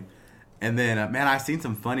sucking game, and then man, I seen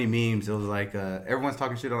some funny memes. It was like everyone's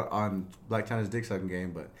talking shit on Black China's dick sucking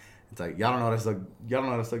game, but it's like y'all don't know how to suck. Y'all don't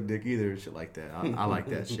know how to suck dick either. Shit like that. I like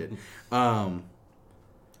that shit.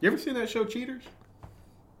 You ever seen that show, Cheaters?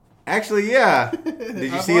 Actually, yeah.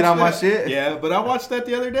 Did you I see it on my watched that. shit? Yeah, but I watched that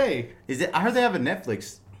the other day. Is it? I heard they have a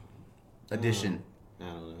Netflix edition. I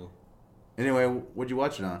don't know. Anyway, what'd you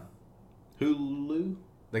watch it on? Hulu?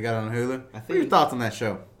 They got it on Hulu. I What are your think- thoughts on that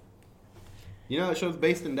show? You know that show's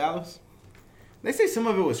based in Dallas? They say some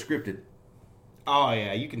of it was scripted. Oh,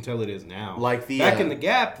 yeah, you can tell it is now. Like the, Back in the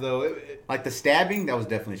Gap, though. Like the stabbing, that was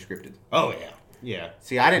definitely scripted. Oh, yeah. Yeah.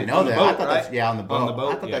 See, I didn't know On the that. boat, I thought right? that's on the boat. On the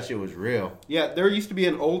boat, I thought yeah. that shit was real. Yeah, there used to be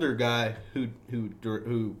an older guy who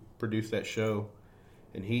produced that show,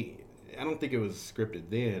 and I don't think it was scripted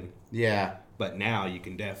then, Yeah, but now you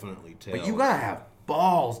can definitely tell. but you gotta have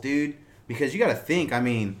balls, dude, because you gotta think. I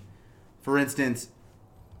mean, for instance,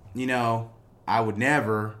 you know, I would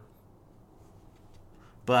never.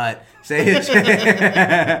 But say a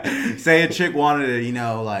chick wanted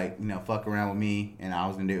to, fuck around with me, and I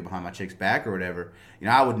was gonna do it behind my chick's back or whatever.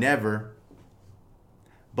 I would never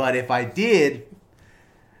But if I did,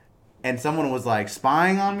 and someone was like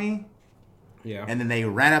spying on me, Yeah. and then they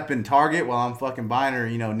ran up in Target while I'm fucking buying her,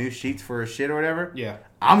 new sheets for her shit or whatever, Yeah.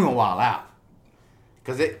 I'm gonna wild out.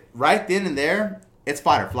 Cause it right then and there, it's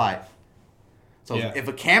fight or flight. So Yeah. if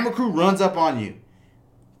a camera crew runs up on you,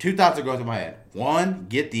 two thoughts are going through my head. One,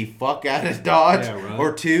 get the fuck out of Dodge. Yeah, run.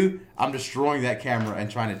 Or two, I'm destroying that camera and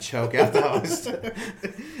trying to choke out the host.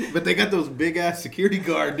 But they got those big ass security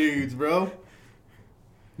guard dudes, bro.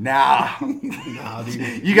 Nah. Nah,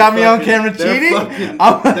 dude. You got me on camera They're cheating? fucking-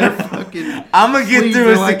 I'm, they're fucking I'm gonna get sleeves through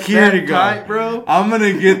are a like security that guard, tight, bro. I'm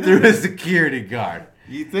gonna get through a security guard.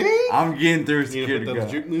 You think? I'm getting through a You need to security put guard.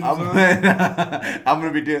 those juke moves I'm, on? I'm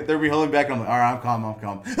gonna be doing. They'll be holding back. I'm like, all right, I'm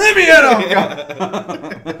calm. Let me in.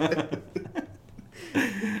 I'm calm.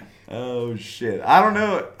 Oh shit! I don't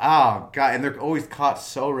know. Oh god! And they're always caught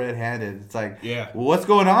so red-handed. It's like, Yeah. well, what's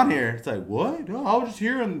going on here? It's like, what? No, I was just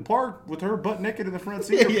here in the park with her butt naked in the front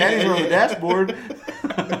seat. Her panties were on the dashboard.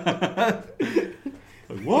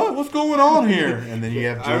 Like, what? What's going on here? And then you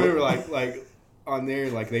have. I remember like on there,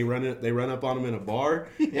 like they run up on them in a bar,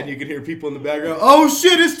 and you can hear people in the background. Oh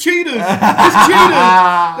shit! It's cheetahs! It's cheetahs!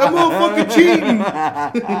 That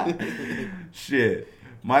motherfucking cheating! Shit.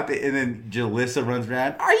 And then Jalissa runs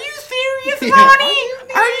around. Are you serious, Yeah. Ronnie?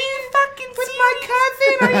 Are you fucking with my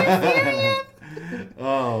cousin? Are you serious?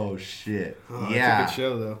 Oh shit. Oh, Yeah. it's a good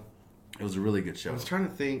show though. It was a really good I show. was trying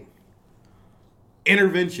to think.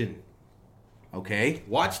 Intervention. Okay.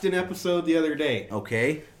 Watched an episode the other day.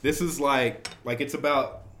 Okay. This is like it's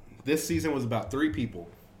about. This season was about 3 people,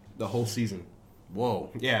 the whole season.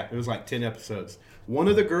 Whoa. Yeah, it was like 10 episodes. One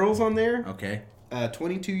of the girls on there, Okay.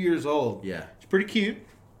 22 years old. Yeah. She's pretty cute.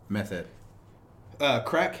 Method.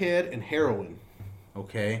 Crackhead and heroin.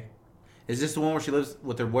 Okay. Is this the one where she lives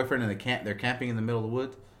with her boyfriend and they're camping in the middle of the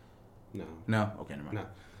woods? No. No. Okay, never mind.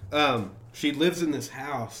 No. She lives in this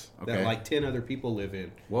house Okay. that like 10 other people live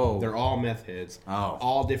in. Whoa. They're all meth heads. Oh.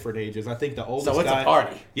 All different ages. I think the oldest So it's guy. a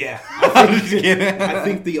party. Yeah. I'm just kidding. I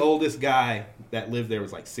think the oldest guy that lived there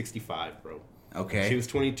was like 65, bro. Okay. She was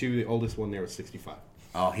 22. The oldest one there was 65.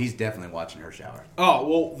 Oh, he's definitely watching her shower. Oh,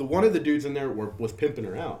 well, one of the dudes in there was pimping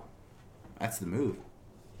her out. That's the move.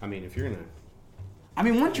 I mean, if you're going to. I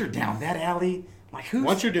mean, once you're down that alley, like who's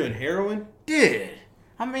Once you're doing heroin, dude?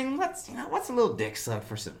 I mean, what's a little dick suck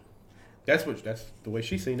for some? that's the way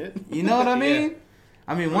she's seen it. You know what I mean? Yeah.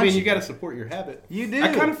 I mean, I once mean, you got to support your habit. You do.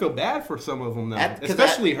 I kind of feel bad for some of them though, 'cause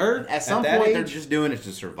especially her. At some that point, they're age. just doing it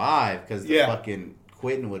to survive because the Yeah. fucking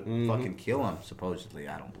quitting would fucking kill them. Supposedly,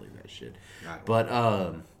 I don't believe that shit. I don't.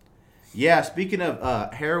 But yeah. Speaking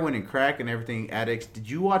of heroin and crack and everything, addicts, did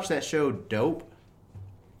you watch that show Dope?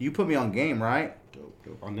 You put me on game, right? Dope.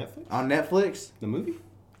 On Netflix. On Netflix? The movie?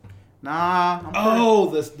 Nah. I'm Oh,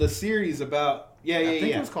 the series about I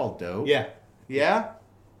think it was called Dope. Yeah, Yeah.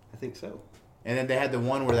 I think so. And then they had the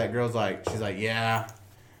one where that girl's like, she's like, yeah,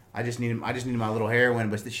 I just need my little heroin,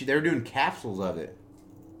 but they were doing capsules of it.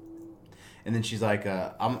 And then she's like,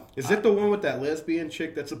 Is it the one with that lesbian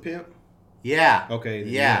chick that's a pimp? yeah, Okay.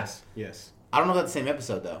 yeah. Yes. I don't know if that's the same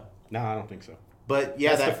episode though, No, I don't think so. but yeah,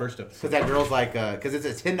 That's that the first episode. because that girl's like, because it's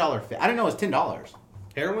a $10 fee. I didn't know it was $10.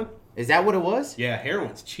 Heroin? Is that what it was? Yeah,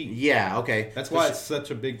 heroin's cheap. Yeah. Okay. That's why it's such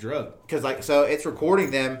a big drug. Because like so it's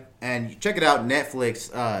recording them and you check it out Netflix.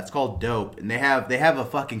 It's called Dope and they have a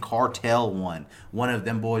fucking cartel one of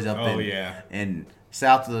them boys up Oh, yeah. in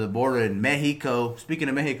south of the border in Mexico. Speaking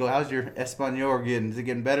of Mexico, how's your Espanol getting? Is it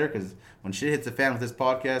getting better? Because when shit hits the fan with this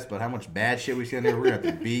podcast, but how much bad shit we see on there, we're gonna have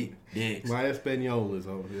to beat dicks. My Espanol is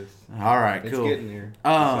all this. All right, It's cool. getting there. It's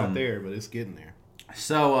not Um, there, but it's getting there.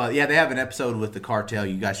 So yeah, they have an episode with the cartel.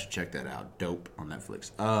 You guys should check that out. Dope on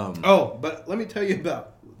Netflix. Oh, but let me tell you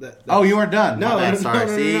about that. Oh, you weren't done. No, My bad. no, Sorry.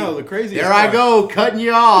 no, See? no. The craziest There I part- go, cutting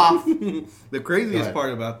you off. The Go craziest ahead.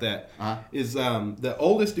 part about that is the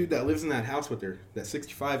oldest dude that lives in that house with her, that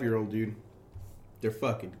 65-year-old dude, they're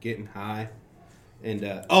fucking getting high. And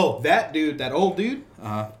that dude, that old dude,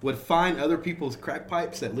 would find other people's crack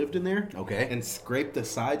pipes that lived in there, Okay. and scrape the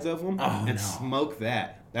sides of them Oh, and no. smoke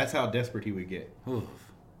that. That's how desperate he would get. Oof.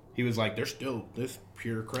 He was like, "There's still this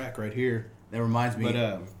pure crack right here." That reminds me. But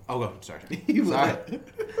oh, go. Sorry. he was Sorry.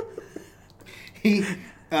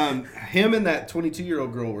 him and that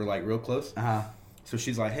 22-year-old girl were like real close. Uh-huh. So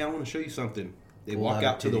she's like, "Hey, I want to show you something." They Pull walk out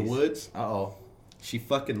out to the titties. woods. Uh-oh. She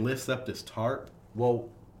fucking lifts up this tarp. Whoa.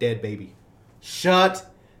 Dead baby. Shut.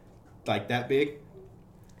 Like that big.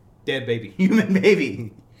 Dead baby. Human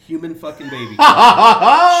baby. Human fucking baby. she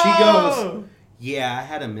She goes, "Yeah, I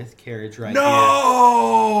had a miscarriage right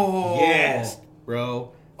No. here." Yes,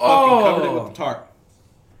 bro. Oh. Fucking covered it with the tarp.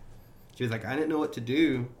 She was like, "I didn't know what to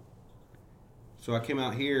do. So I came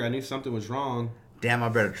out here. I knew something was wrong. Damn, I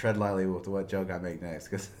better tread lightly with what joke I make next.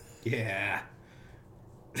 Cause Yeah.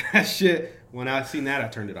 That shit, when I seen that, I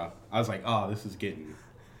turned it off. I was like, oh, this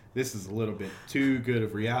is a little bit too good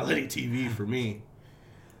of reality TV for me.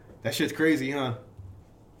 That shit's crazy, huh?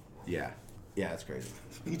 yeah, it's crazy.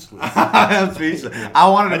 Speechless. I'm speechless. I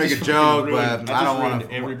wanted to make a joke, ruined, but I don't want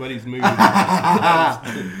to. everybody's mood.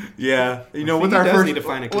 Yeah, you know, I with think our he does first need to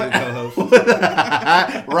find a clean co-host.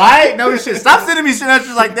 right? No shit. Stop sending me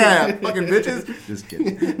messages like that, fucking bitches. Just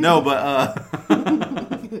kidding. No, but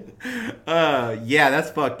yeah,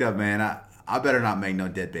 that's fucked up, man. I better not make no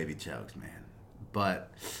dead baby jokes, man.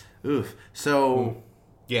 But, oof. So,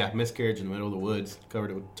 Yeah, miscarriage in the middle of the woods.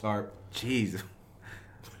 Covered it with tarp. jeez.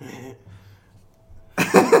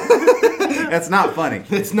 That's not funny.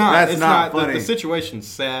 It's not. That's it's not not. funny. The situation's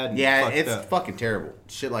sad. And Yeah, fucked it's up. fucking terrible.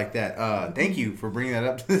 Shit like that. Thank you for bringing that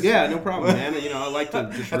up. Yeah, no problem, man. You know, I like to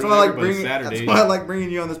just That's ruin why I like everybody's bringing. Saturday. That's why I like bringing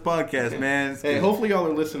you on this podcast, man. Hey, hopefully y'all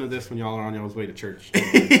are listening to this when y'all are on y'all's way to church.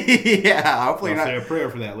 Yeah, hopefully I'll you're say a not. prayer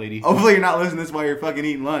for that lady. Hopefully you're not listening to this while you're fucking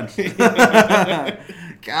eating lunch.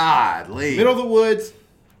 Godly. Middle of the woods.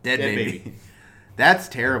 Dead dead baby. baby. That's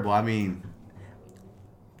terrible. I mean,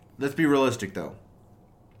 let's be realistic though.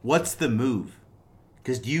 What's the move?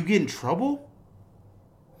 Because do you get in trouble?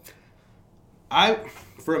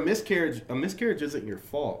 For a miscarriage isn't your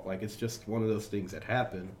fault. Like, it's just one of those things that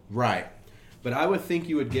happen. Right. But I would think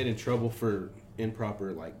you would get in trouble for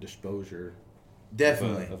improper, like, disposure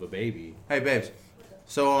Definitely. of a baby. Hey, babes.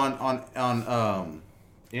 So on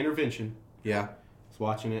Intervention. yeah. I was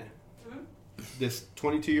watching it. This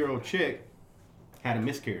 22-year-old chick had a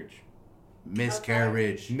miscarriage.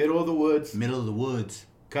 Miscarriage. Middle of the woods. Middle of the woods.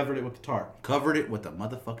 Covered it with the tarp. Covered it with a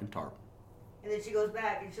motherfucking tarp. And then she goes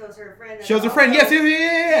back and shows her friend. that Shows her also- friend. Yes, yeah.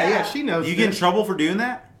 Yeah. She knows. You get in this. trouble for doing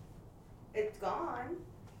that? It's gone.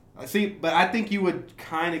 See, but I think you would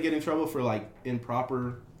kind of get in trouble for, like,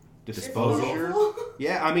 improper disposal. Disposal?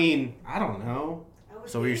 Yeah, I mean, I don't know.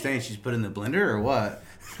 So what you're saying, she's put in the blender or what?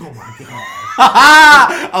 Oh my god.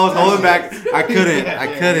 I was holding back. I couldn't. Yeah, I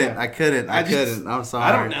yeah, couldn't. yeah. I couldn't. I I just- couldn't. I'm sorry.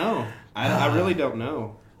 I don't know. I really don't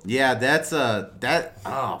know. Yeah, that's that.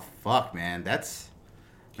 Oh fuck, man. That's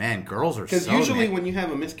man. Girls are Because so usually na- when you have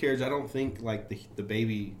a miscarriage, I don't think like the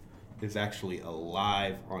baby is actually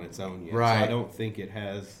alive on its own yet. Right. So I don't think it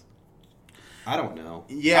has. I don't know.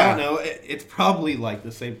 Yeah. I don't know. It's probably like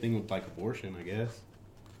the same thing with like abortion, I guess.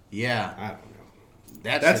 yeah, I don't know.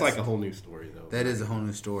 that's That's like a whole new story though. that is a whole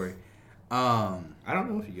new story. I don't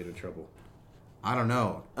know if you get in trouble. I don't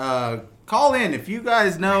know. Call in if you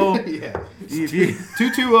guys know. Yeah. If you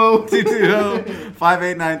 220.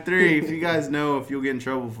 220-5893. If you guys know if you'll get in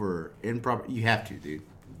trouble for improper, you have to, dude.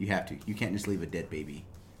 You have to. You can't just leave a dead baby.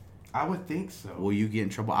 I would think so. Will you get in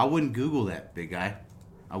trouble? I wouldn't Google that, big guy.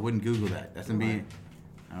 I wouldn't Google that. That's gonna be Right.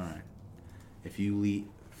 all right. If you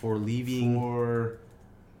leaving for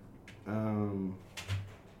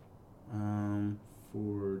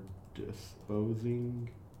disposing.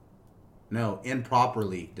 no,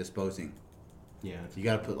 improperly disposing. Yeah. You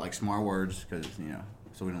got to put like smart words because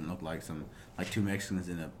so we don't look like two Mexicans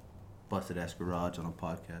in a busted ass garage on a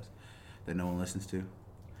podcast that no one listens to.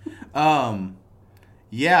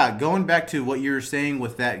 Yeah, going back to what you were saying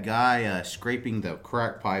with that guy scraping the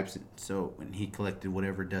crack pipes, so when he collected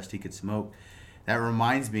whatever dust he could smoke, that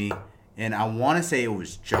reminds me, and I want to say it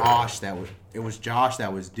was Josh that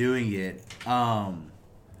was doing it. I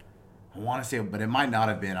want to say, but it might not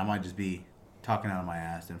have been. I might just be talking out of my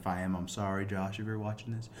ass, and if I am, I'm sorry, Josh, if you're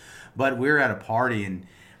watching this. But we were at a party, and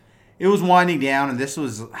it was winding down, and this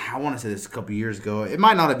was, I want to say this a couple years ago. It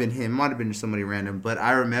might not have been him. It might have been somebody random, but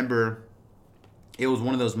I remember it was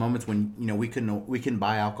one of those moments when, we couldn't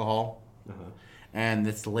buy alcohol, and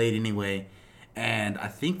it's late anyway, and I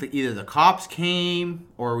think that either the cops came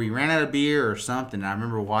or we ran out of beer or something. I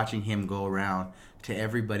remember watching him go around to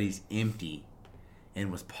everybody's empty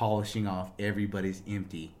and was polishing off everybody's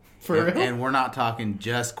empty. For and, real? and we're not talking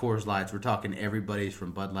just Coors Lights. We're talking everybody's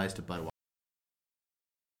from Bud Lights to Budweiser.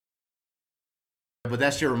 But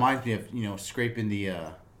that shit reminds me of, scraping the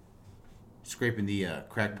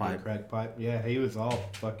crack pipe. Crack pipe. Yeah, he was all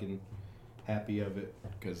fucking happy of it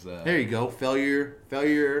because There you go. Failure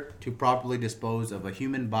to properly dispose of a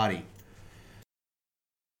human body.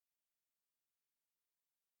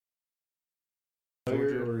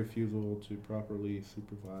 failure or refusal to properly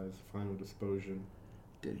supervise final disposal.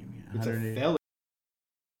 Didn't even It's a 180. failure.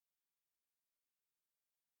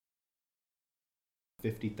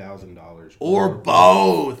 $50,000 Or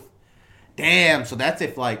both. Damn. So that's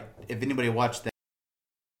if anybody watched that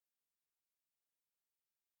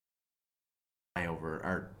over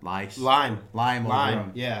or lice. Lime. Lime over Lime.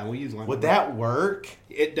 them. Yeah, we use lime. Would that work?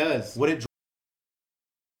 It does. Would it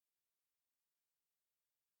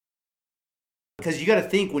Because you got to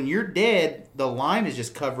think, when you're dead, the lime is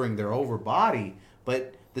just covering their over body.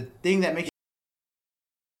 But the thing that makes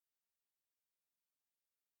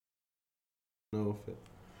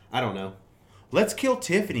I don't know. let's kill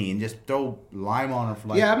Tiffany and just throw lime on her for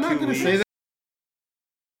like Yeah, I'm not 2 going to weeks. say that.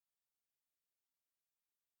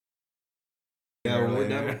 Yeah, when we're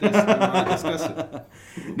done with this, we might discuss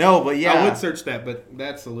it. No, but yeah. I would search that, but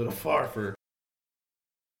that's a little far for.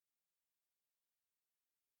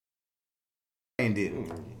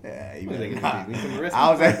 Dude. Yeah, you What are they better gonna not. do? They can arrest I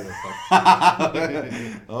was me?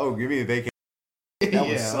 like, oh, give me a vacant. That would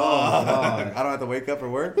Yeah, suck. oh, God. I don't have to wake up for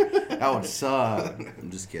work. That would suck. I'm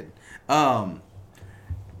just kidding.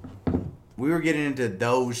 We were getting into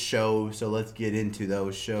those shows, so let's get into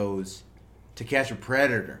those shows. To Catch a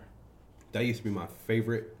Predator. That used to be my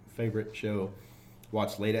favorite show.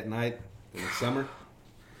 Watched late at night in the summer.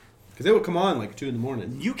 Because it would come on like 2 in the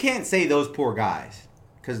morning. You can't say those poor guys,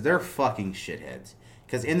 because they're fucking shitheads.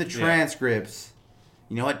 Because in the transcripts,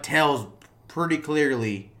 you know, it tells pretty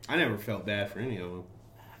clearly. I never felt bad for any of them.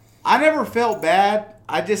 I never felt bad.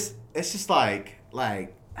 It's just like,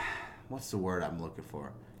 what's the word I'm looking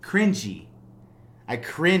for? Cringy. I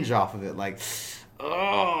cringe off of it. Like,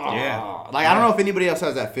 ugh. Yeah. Like, I don't know if anybody else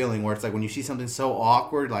has that feeling where it's like when you see something so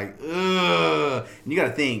awkward, like, ugh. And you got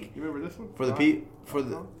to think. You remember this one? For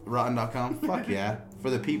the Rotten.com? Fuck yeah. For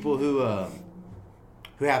the people who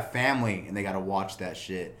have family and they got to watch that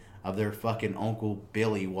shit. Of their fucking Uncle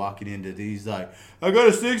Billy walking into these like, I got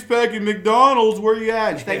a 6-pack at McDonald's. Where you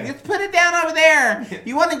at? She's like, just put it down over there.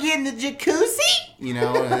 You want to get in the jacuzzi? You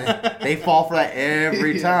know, they fall for that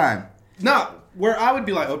every time. No, where I would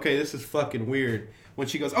be like, okay, this is fucking weird. When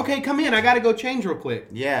she goes, okay, come in. I got to go change real quick.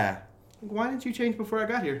 Yeah. Why didn't you change before I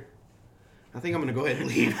got here? I think I'm going to go ahead and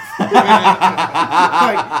leave.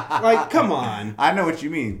 like, come on. I know what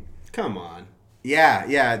you mean. Come on. Yeah.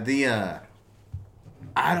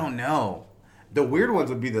 I don't know. The weird ones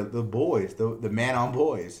would be the boys, the man on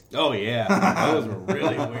boys. Oh, yeah. Those were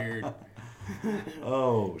really weird.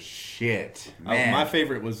 Oh, shit. Man. My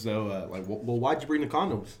favorite was, well, why'd you bring the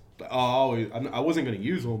condoms? Oh, I wasn't going to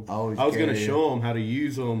use them. I was going to show them how to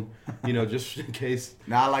use them, just in case.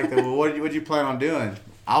 Now I like that. Well, what'd you plan on doing?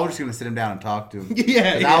 I was just going to sit him down and talk to him.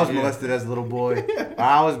 Yeah. I was molested as a little boy.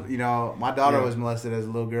 I was, my daughter was molested as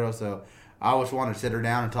a little girl, so I always wanted to sit her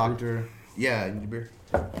down and talk to her. Yeah, you need a beer?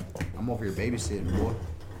 I'm over here babysitting, boy.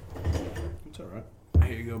 It's all right.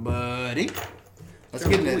 Here you go, buddy. Let's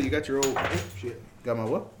get in it. You got your old shit. Got my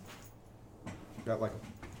what? Got like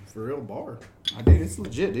a for real bar. I did. It's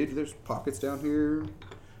legit, dude. There's pockets down here.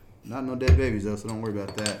 Not no dead babies, though, so don't worry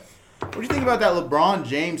about that. What do you think about that LeBron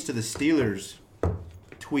James to the Steelers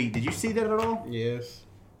tweet? Did you see that at all? Yes.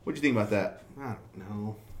 What do you think about that? I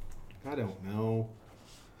don't know.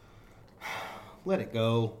 Let it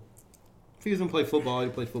go. If he was going to play football, he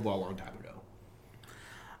played football a long time ago.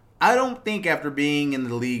 I don't think after being in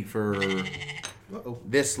the league for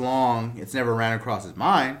this long, it's never ran across his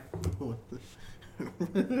mind.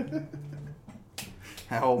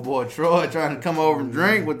 That old boy Troy trying to come over and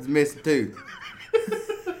drink with his missing tooth.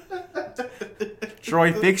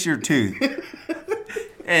 Troy, fix your tooth.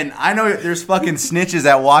 And I know there's fucking snitches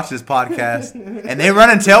that watch this podcast, and they run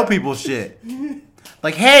and tell people shit.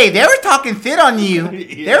 Like, hey, they were talking shit on you.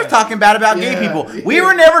 They were talking bad about gay people. We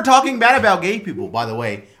were never talking bad about gay people, by the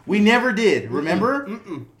way. We never did. Remember?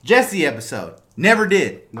 Jesse episode. Never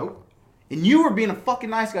did. Nope. And you were being a fucking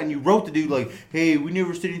nice guy, and you wrote the dude like, hey, we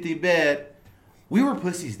never said anything bad. We were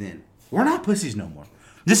pussies then. We're not pussies no more.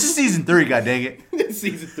 This is season 3, god dang it.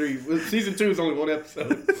 Season 3. Well, season 2 is only one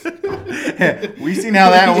episode. We seen how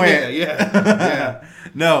that went. Yeah.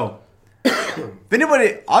 No. If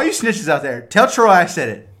anybody, all you snitches out there, tell Troy I said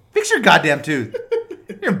it. Fix your goddamn tooth.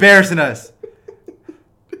 You're embarrassing us.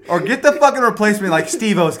 Or get the fucking replacement like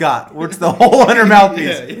Steve-O's got, where it's the whole under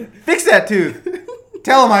mouthpiece. Yeah. Fix that tooth.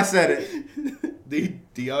 Tell him I said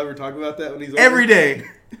it. Do y'all ever talk about that when he's Every day.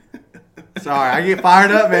 Sorry, I get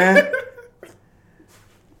fired up, man.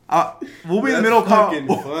 We'll be in the middle. Funny,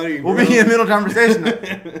 we'll be in the middle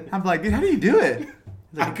conversation. I'm like, dude, how do you do it?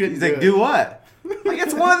 He's like, do what? Like,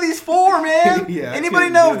 it's one of these 4, man. Yeah, Anybody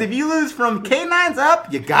knows if you lose from K9s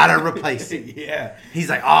up, you gotta replace it. Yeah. He's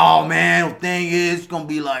like, oh man, the thing is, it's gonna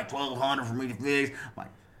be like $1,200 for me to fix. I'm like,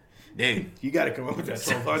 dude, You got to come up with that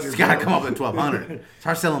 $1,200. it's gotta come up with $1,200.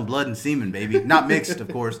 Start selling blood and semen, baby. Not mixed, of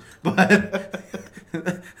course, but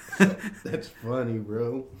That's funny,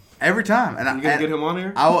 bro. every time. And You gonna get him on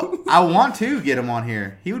here? I want to get him on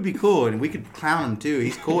here. He would be cool, and we could clown him too.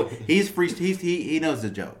 He's cool. He's free. He knows the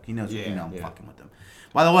joke. He knows. I'm fucking with him.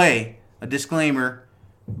 By the way, a disclaimer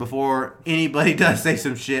before anybody does say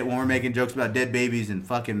some shit when we're making jokes about dead babies and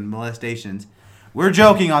fucking molestations. We're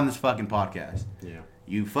joking on this fucking podcast. Yeah.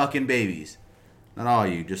 You fucking babies. Not all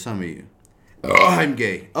of you, just some of you. Oh, I'm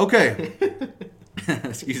gay. Okay.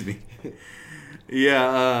 Excuse me.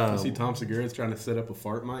 Yeah. You see Tom Segura's trying to set up a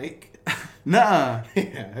fart mic. Nuh-uh.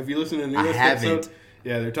 Yeah. Have you listened to the I newest haven't. episode?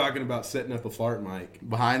 Yeah, they're talking about setting up a fart mic.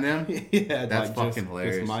 Behind them? Yeah, That's like fucking just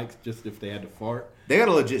hilarious. mics, just if they had to fart. They got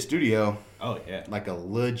a legit studio. Oh yeah. Like a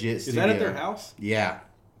legit Is studio. that at their house? Yeah.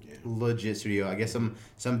 Yeah. Legit studio. I guess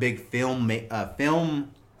some big film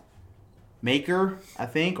maker, I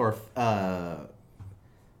think, or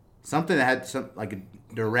something that had some like a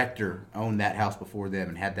director owned that house before them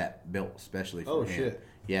and had that built especially for Oh, him. shit.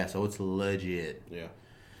 Yeah, so it's legit. Yeah.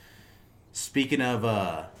 Speaking of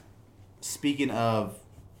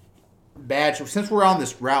bad, since we're on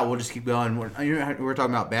this route, we'll just keep going. We're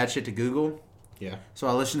talking about bad shit to Google. Yeah. So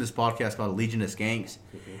I listened to this podcast called Legion of Skanks,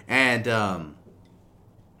 and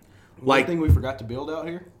One thing we forgot to build out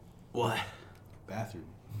here? what? Bathroom.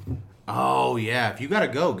 Oh yeah, if you gotta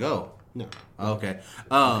go. No. Okay.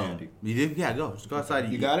 Okay, You did? Yeah, go. Just go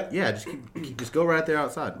outside. You got it? Yeah, just go right there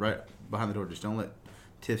outside, right behind the door. Just don't let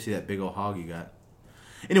Tiff see that big old hog you got.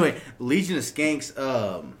 Anyway, Legion of Skanks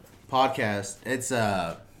podcast. It's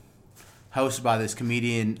hosted by this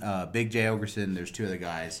comedian, Big J Ogerson. There's two other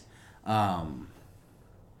guys,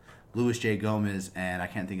 Louis J Gomez, and I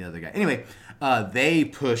can't think of the other guy. Anyway, they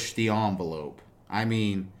push the envelope. I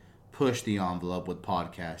mean, push the envelope with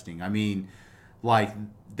podcasting. I mean, like,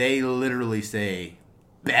 they literally say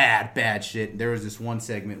bad shit. There was this one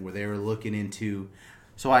segment where they were looking into,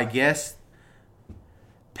 so I guess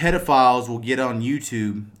pedophiles will get on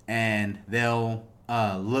YouTube and they'll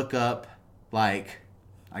look up, like,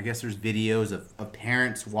 I guess there's videos of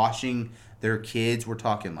parents washing their kids. We're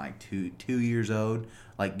talking like 2 years old,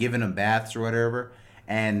 like giving them baths or whatever.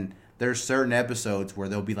 And there's certain episodes where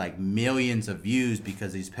there'll be like millions of views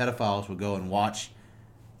because these pedophiles will go and watch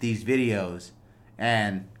these videos.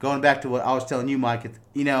 And going back to what I was telling you, Mike, it's,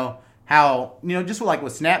 how, just like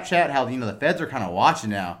with Snapchat, how, the feds are kind of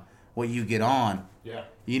watching now what you get on. Yeah.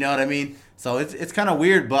 You know what I mean? So it's kind of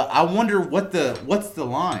weird, but I wonder what's the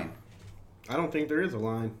line? I don't think there is a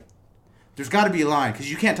line. There's got to be a line,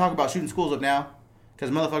 because you can't talk about shooting schools up now,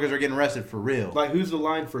 because motherfuckers are getting arrested for real. Like, who's the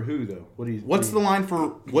line for who, though? What's the line for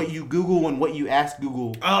what you Google and what you ask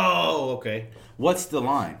Google? Oh, okay. What's the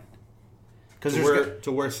line? Because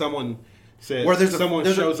To where someone says, where someone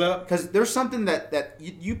shows up? Because there's something that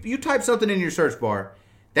you type something in your search bar,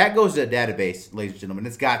 that goes to a database, ladies and gentlemen.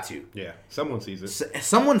 It's got to. Yeah, someone sees it.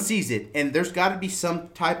 Someone sees it, and there's got to be some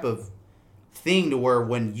type of thing to where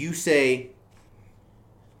when you say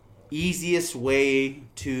easiest way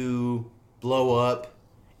to blow up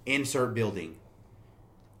insert building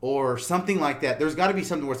or something like that, there's got to be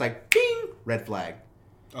something where it's like ding, red flag.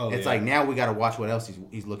 Oh, It's yeah. like, now we got to watch what else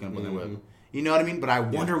he's looking up on their web. You know what I mean? But I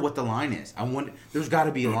wonder what the line is. There's got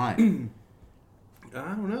to be a line. I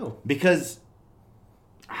don't know. Because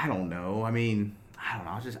I don't know. I mean, I don't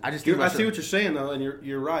know. I just I see what you're saying, though, and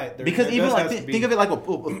you're right. because even like think of it like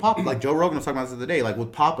with pop, like Joe Rogan was talking about this the other day, like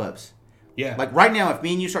with pop-ups. Yeah. Like right now, if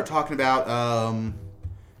me and you start talking about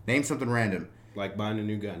name something random, Like buying a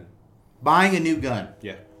new gun. buying a new gun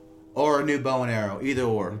Yeah. or a new bow and arrow, either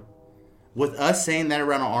or, with us saying that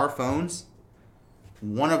around on our phones,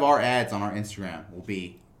 one of our ads on our Instagram will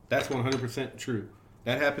be. That's 100% true.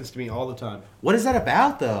 That happens to me all the time. What is that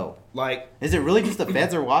about though? Like, Is it really just the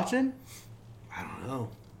feds are watching? I don't know.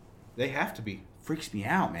 They have to be. Freaks me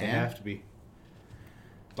out, They man. have to be.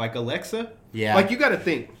 Like Alexa? Yeah. Like, you got to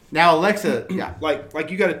think. Now Alexa, yeah. Like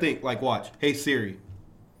you got to think. Like, watch. Hey, Siri.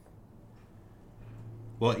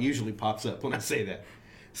 Well, it usually pops up when I say that.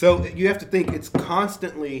 So you have to think it's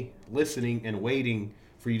constantly listening and waiting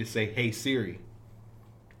for you to say, "Hey, Siri."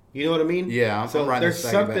 You know what I mean? Yeah, I'm So writing there's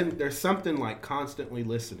this back, something. There's something like constantly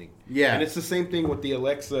listening. Yeah. And it's the same thing with the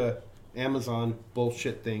Alexa, Amazon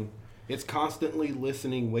bullshit thing. It's constantly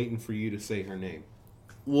listening, waiting for you to say her name.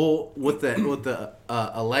 Well, with the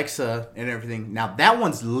Alexa and everything, now that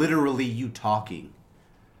one's literally you talking.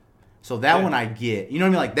 So that Yeah. one I get. You know what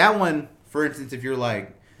I mean? Like that one, for instance, if you're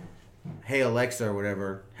like, "Hey Alexa" or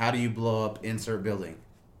whatever, how do you blow up insert building?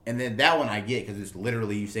 And then that one I get because it's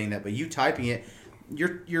literally you saying that. But you typing it,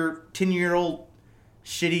 your 10-year-old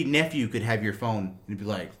shitty nephew could have your phone and be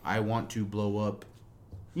like, "I want to blow up."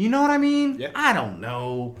 You know what I mean? Yeah. I don't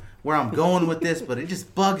know where I'm going with this, but it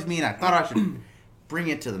just bugs me, and I thought I should bring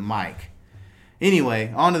it to the mic.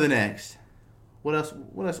 Anyway, on to the next. What else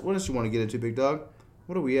you want to get into, big dog?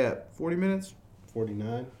 What are we at? 40 minutes?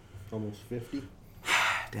 49, almost 50.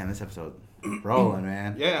 Damn, this episode rolling,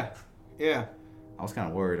 man. Yeah, yeah. I was kind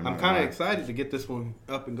of worried. I'm not kind gonna of lie. excited to get this one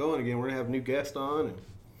up and going again. We're gonna have a new guest on. And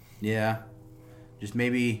Yeah. Just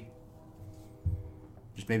maybe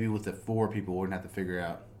with the 4 people, we're gonna have to figure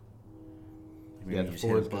out. Maybe Yeah, the just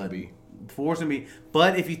 4 hit is a gonna button. be. 4's gonna be.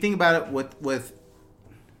 But if you think about it, with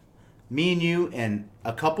me and you and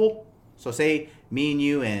a couple, so say me and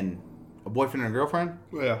you and a boyfriend and a girlfriend,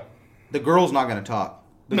 Yeah. the girl's not gonna talk.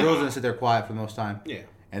 The girl's gonna sit there quiet for the most time. Yeah.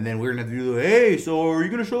 And then we're gonna have to do, hey, so are you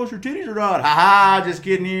gonna show us your titties or not? Ha ha, just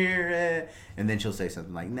kidding here. And then she'll say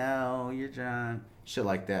something like, no, you're John. Shit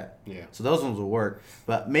like that. Yeah. So those ones will work.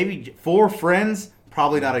 But maybe 4 friends,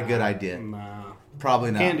 probably not a good idea. Nah.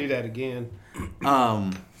 Probably not. Can't do that again.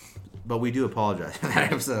 But we do apologize for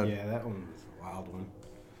that episode. Yeah, that one was a wild one.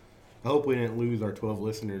 I hope we didn't lose our 12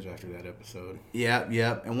 listeners after that episode.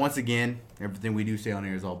 Yep. And once again, everything we do say on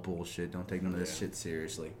here is all bullshit. Don't take none of this shit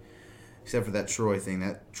seriously. Except for that Troy thing.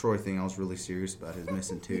 That Troy thing, I was really serious about his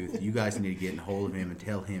missing tooth. You guys need to get in hold of him and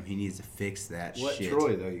tell him he needs to fix that What shit.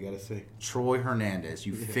 Troy, though, you gotta say? Troy Hernandez,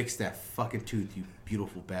 you fix that fucking tooth, you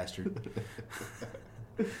beautiful bastard.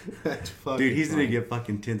 That's fucking Dude, he's funny. gonna get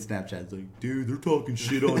fucking 10 Snapchats. Like, dude, they're talking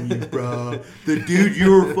shit on you, bro. The dude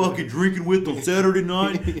you were fucking drinking with on Saturday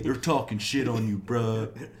night, they're talking shit on you, bro.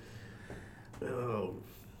 Oh,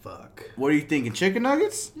 fuck. What are you thinking, chicken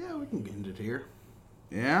nuggets? Yeah, we can get it here.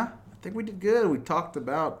 Yeah, I think we did good. We talked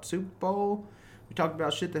about Super Bowl. We talked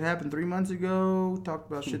about shit that happened 3 months ago. We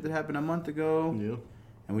talked about shit that happened a month ago. Yeah.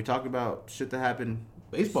 And we talked about shit that happened.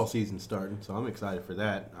 Baseball season's starting, so I'm excited for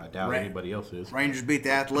that. I doubt Right. anybody else is. Rangers beat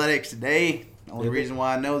the Athletics today. The only Did they? reason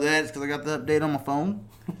why I know that is because I got the update on my phone.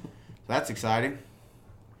 So that's exciting.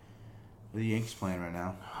 What are the Yankees playing right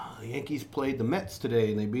now? The Yankees played the Mets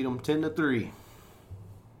today, and they beat them 10-3.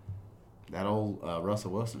 That old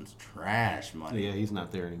Russell Wilson's trash money. Yeah, he's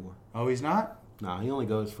not there anymore. Oh, he's not? Nah, he only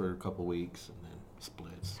goes for a couple weeks and then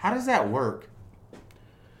splits. How does that work?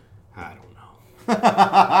 I don't know.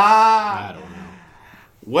 I don't know.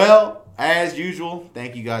 Well, as usual,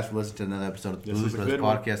 thank you guys for listening to another episode of the This Blues is a Brothers good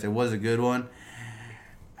one. Podcast. It was a good one.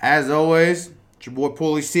 As always, it's your boy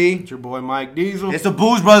Paulie C. It's your boy Mike Diesel. It's the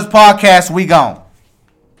Blues Brothers Podcast. We gone.